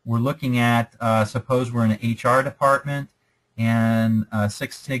 We're looking at, suppose we're in an HR department and a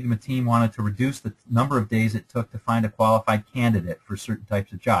Six Sigma team wanted to reduce the number of days it took to find a qualified candidate for certain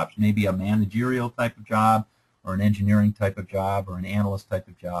types of jobs, maybe a managerial type of job or an engineering type of job or an analyst type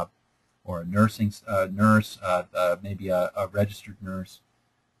of job or a nursing nurse, maybe a registered nurse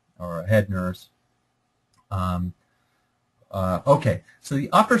or a head nurse. Okay, so the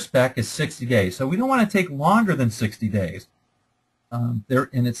upper spec is 60 days. So we don't want to take longer than 60 days. And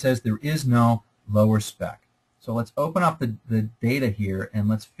it says there is no lower spec. So let's open up the data here and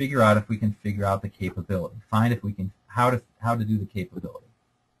let's figure out if we can figure out the capability. Find if we can how to do the capability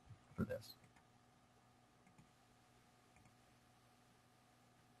for this.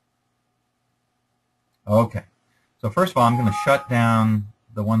 Okay, so first of all, I'm going to shut down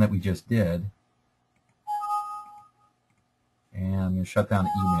the one that we just did. And I'm going to shut down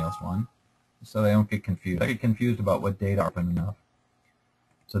the emails one so they don't get confused. I get confused about what data are open enough.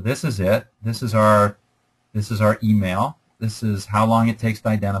 So this is it. This is our email. This is how long it takes to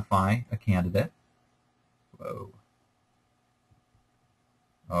identify a candidate. Whoa.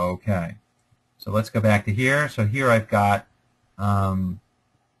 Okay. So let's go back to here. So here I've got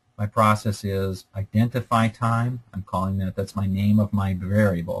my process is identify time. I'm calling that. That's my name of my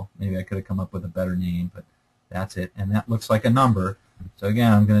variable. Maybe I could have come up with a better name, but that's it, and that looks like a number. So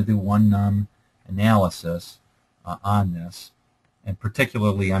again, I'm going to do one num analysis on this, and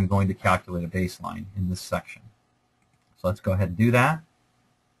particularly I'm going to calculate a baseline in this section. So let's go ahead and do that.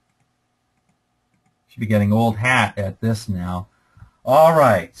 Should be getting old hat at this now. All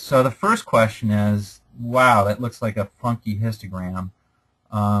right, so the first question is, wow, that looks like a funky histogram.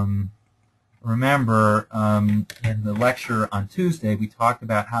 Remember, in the lecture on Tuesday, we talked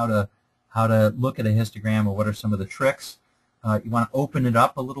about how to look at a histogram or what are some of the tricks. You want to open it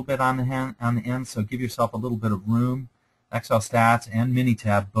up a little bit on the end, so give yourself a little bit of room. Excel Stats and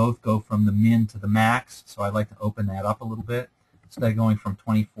Minitab both go from the min to the max, so I like to open that up a little bit. Instead of going from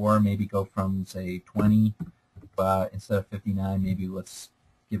 24, maybe go from, say, 20. Instead of 59, maybe let's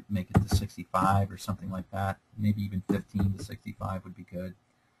make it to 65 or something like that. Maybe even 15 to 65 would be good.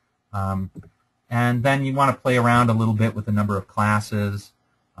 And then you want to play around a little bit with the number of classes.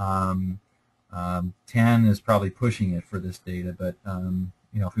 10 is probably pushing it for this data, but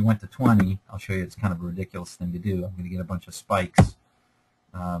you know, if we went to 20, I'll show you it's kind of a ridiculous thing to do. I'm going to get a bunch of spikes.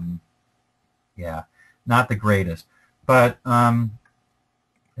 Yeah, not the greatest. But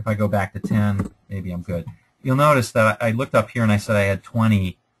if I go back to 10, maybe I'm good. You'll notice that I looked up here and I said I had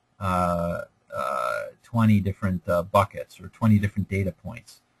 20 different buckets or 20 different data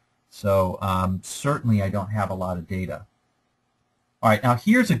points. So certainly I don't have a lot of data. All right, now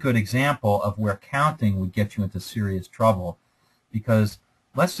here's a good example of where counting would get you into serious trouble, because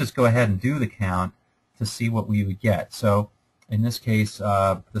let's just go ahead and do the count to see what we would get. So in this case,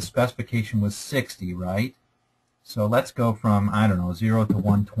 the specification was 60, right? So let's go from, I don't know, 0 to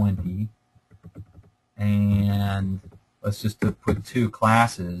 120, and let's just put 2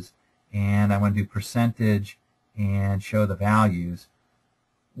 classes, and I want to do percentage and show the values.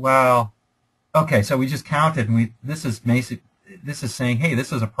 Well, okay, so we just counted, and this is saying, hey,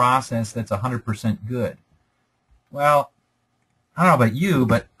 this is a process that's 100% good. Well, I don't know about you,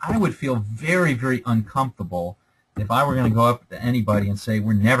 but I would feel very, very uncomfortable if I were going to go up to anybody and say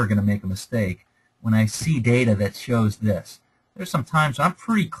we're never going to make a mistake when I see data that shows this. There's some times I'm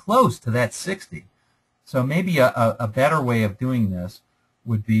pretty close to that 60. So maybe a better way of doing this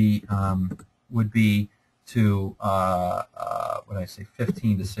would be to what did I say,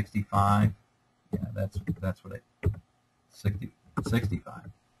 15 to 65. Yeah, that's what 65.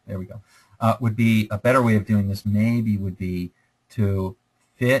 There we go. Would be a better way of doing this. Maybe would be to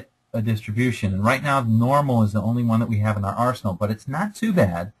fit a distribution. And right now, normal is the only one that we have in our arsenal, but it's not too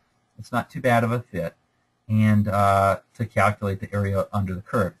bad. It's not too bad of a fit. And to calculate the area under the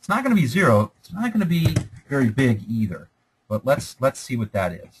curve, it's not going to be 0. It's not going to be very big either. But let's see what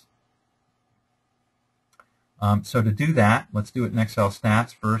that is. So to do that, let's do it in Excel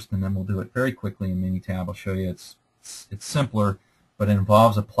Stats first, and then we'll do it very quickly in Minitab. I'll show you it's simpler, but it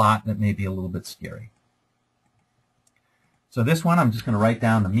involves a plot that may be a little bit scary. So this one, I'm just going to write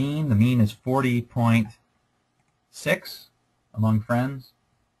down the mean. The mean is 40.6 among friends,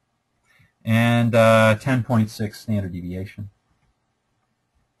 and 10.6 standard deviation.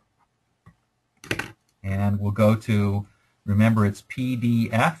 And we'll go to, remember it's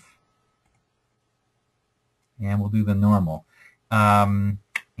PDF, and we'll do the normal. Again,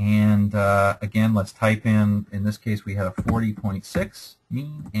 let's type in this case we had a 40.6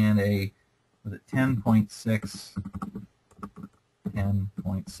 mean and a, was it 10.6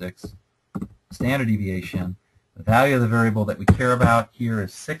 standard deviation. The value of the variable that we care about here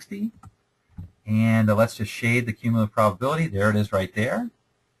is 60. And let's just shade the cumulative probability. There it is right there.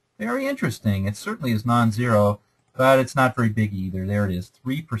 Very interesting. It certainly is non-zero, but it's not very big either. There it is,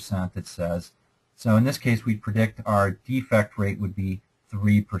 3% it says. So in this case, we'd predict our defect rate would be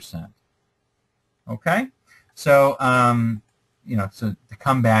 3%. Okay? So, so to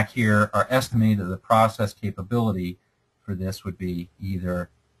come back here, our estimate of the process capability for this would be either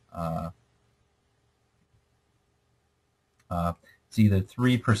it's either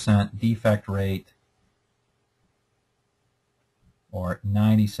 3% defect rate or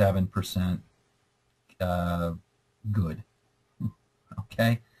 97% good.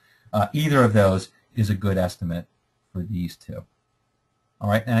 Okay? Either of those is a good estimate for these two. All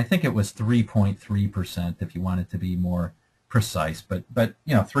right, and I think it was 3.3% if you wanted to be more precise. But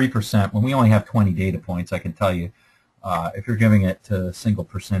 3%, when we only have 20 data points, I can tell you, if you're giving it to a single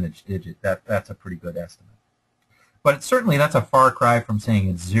percentage digit, that's a pretty good estimate. But certainly that's a far cry from saying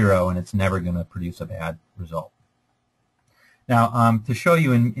it's 0 and it's never going to produce a bad result. Now, to show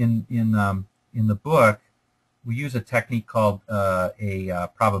you in the book, we use a technique called a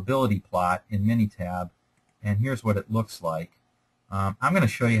probability plot in Minitab, and here's what it looks like. I'm going to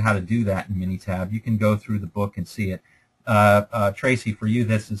show you how to do that in Minitab. You can go through the book and see it. Tracy, for you,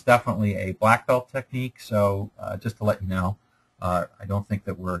 this is definitely a black belt technique, so just to let you know, I don't think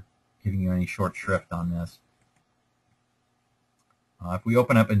that we're giving you any short shrift on this. If we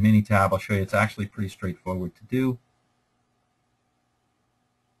open up in Minitab, I'll show you it's actually pretty straightforward to do.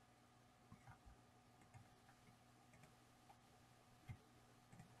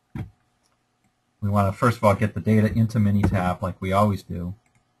 We want to, first of all, get the data into Minitab like we always do.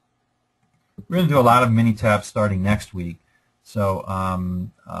 We're going to do a lot of Minitab starting next week, so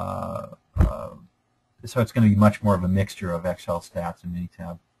so it's going to be much more of a mixture of Excel stats and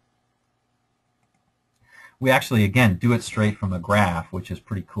Minitab. We actually, again, do it straight from a graph, which is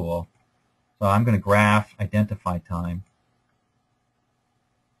pretty cool. So I'm going to graph identify time.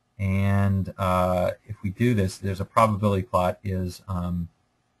 And if we do this, there's a probability plot is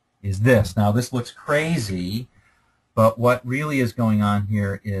this. Now, this looks crazy, but what really is going on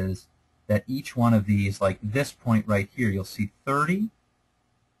here is that each one of these, like this point right here, you'll see 30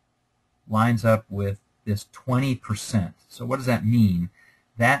 lines up with this 20%. So what does that mean?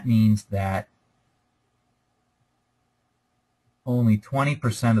 That means that only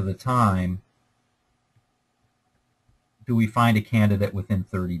 20% of the time do we find a candidate within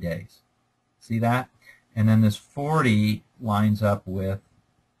 30 days. See that? And then this 40 lines up with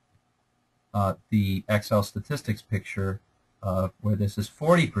the Excel statistics picture where this is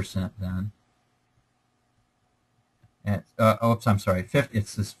 40% then. And, oops, I'm sorry,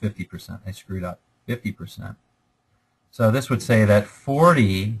 it's this 50%. I screwed up, 50%. So this would say that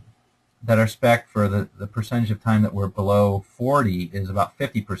 40 that are spec for the percentage of time that we're below 40 is about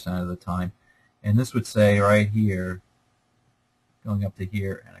 50% of the time. And this would say right here, going up to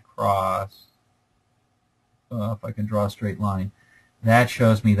here and across, if I can draw a straight line, that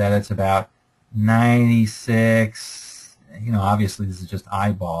shows me that it's about 96, obviously this is just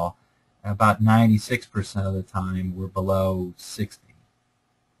eyeball. About 96% of the time we're below 60.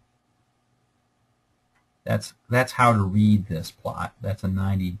 That's how to read this plot. That's a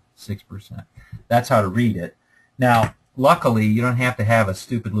 96%. That's how to read it. Now, luckily, you don't have to have a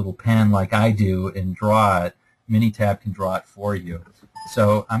stupid little pen like I do and draw it. Minitab can draw it for you.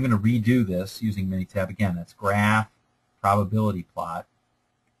 So I'm going to redo this using Minitab again. That's graph, probability plot,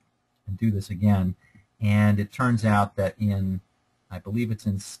 and do this again. And it turns out that I believe it's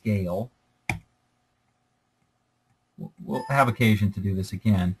in scale. We'll have occasion to do this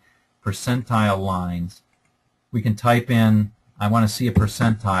again. Percentile lines. We can type in, I want to see a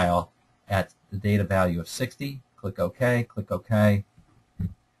percentile at the data value of 60. Click OK, click OK.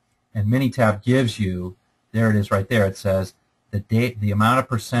 And Minitab gives you, there it is right there, it says the amount of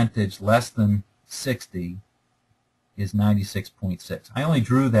percentage less than 60 is 96.6. I only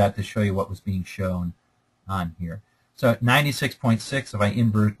drew that to show you what was being shown on here. So 96.6, if I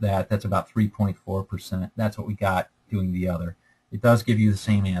invert that, that's about 3.4%. That's what we got doing the other. It does give you the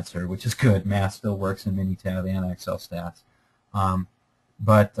same answer, which is good. Math still works in Minitab and Excel stats.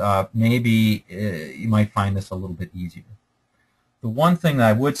 But maybe you might find this a little bit easier. The one thing that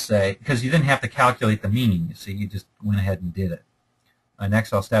I would say, because you didn't have to calculate the mean, you see, you just went ahead and did it. In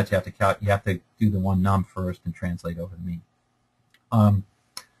Excel stats, you have to do the one num first and translate over the mean.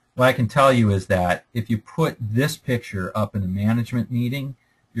 What I can tell you is that if you put this picture up in a management meeting,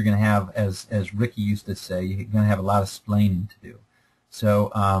 you're going to have, as Ricky used to say, you're going to have a lot of splaining to do.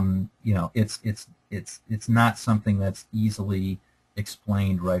 So it's not something that's easily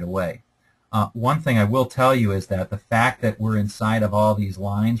explained right away. One thing I will tell you is that the fact that we're inside of all these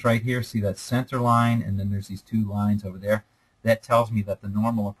lines right here, see that center line, and then there's these two lines over there, that tells me that the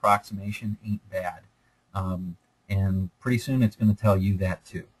normal approximation ain't bad. And pretty soon it's going to tell you that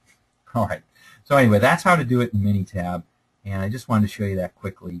too. All right. So anyway, that's how to do it in Minitab. And I just wanted to show you that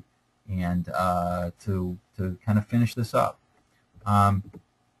quickly and to kind of finish this up.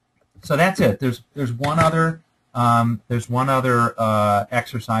 So that's it. There's one other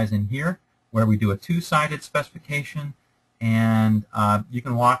exercise in here where we do a two-sided specification, and you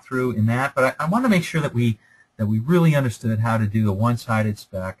can walk through in that. But I want to make sure that we really understood how to do the one-sided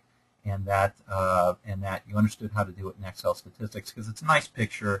spec, and that you understood how to do it in Excel statistics, because it's a nice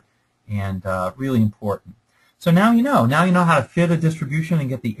picture and really important. So now you know. Now you know how to fit a distribution and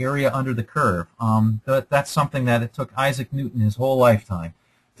get the area under the curve. That's something that it took Isaac Newton his whole lifetime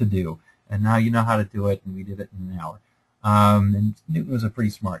to do, and now you know how to do it, and we did it in an hour. And Newton was a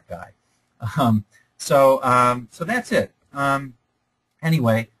pretty smart guy. So that's it.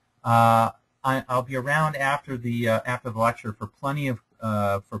 Anyway, I'll be around after the lecture for plenty of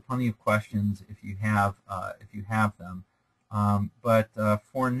questions if you have them. But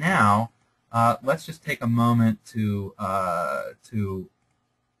for now, let's just take a moment to I'm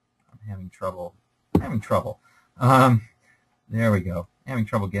having trouble. There we go. Having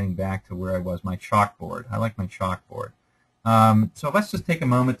trouble getting back to where I was. My chalkboard. I like my chalkboard. So let's just take a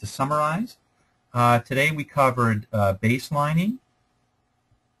moment to summarize. Today we covered baselining,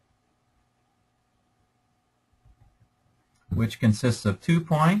 which consists of 2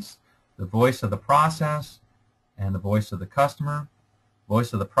 points: the voice of the process and the voice of the customer.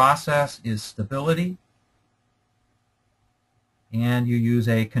 Voice of the process is stability, and you use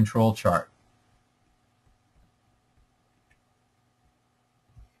a control chart.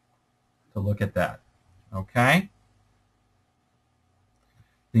 To look at that. Okay?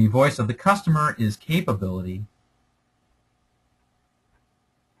 The voice of the customer is capability,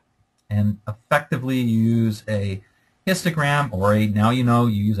 and effectively you use a histogram, or now you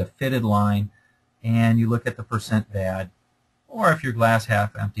use a fitted line, and you look at the percent bad, or if you're glass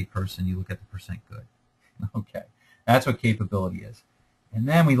half empty person, you look at the percent good. Okay, that's what capability is. And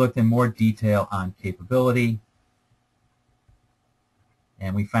then we looked in more detail on capability,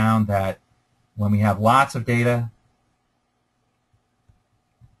 and we found that when we have lots of data,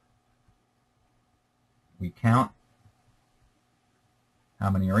 we count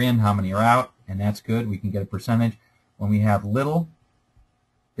how many are in, how many are out, and that's good. We can get a percentage. When we have little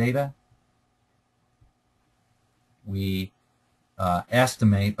data, we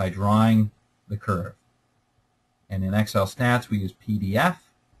estimate by drawing the curve. And in Excel stats, we use PDF.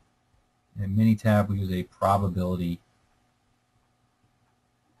 In Minitab, we use a probability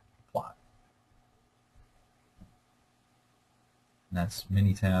plot. And that's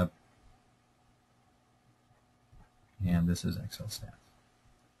Minitab. And this is Excel stats.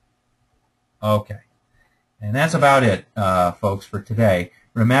 Okay. And that's about it, folks, for today.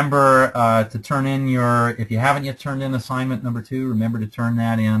 Remember to turn in if you haven't yet turned in assignment number 2, remember to turn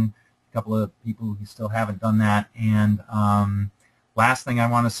that in couple of people who still haven't done that. And last thing I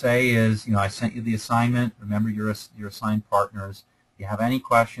want to say is, I sent you the assignment. Remember, you're assigned partners. If you have any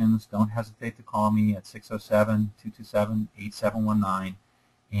questions, don't hesitate to call me at 607-227-8719.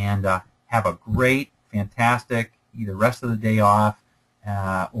 And have a great, fantastic, either rest of the day off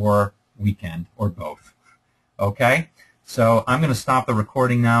or weekend, or both. Okay? So I'm going to stop the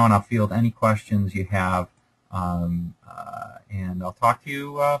recording now, and I'll field any questions you have, and I'll talk to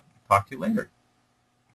you later.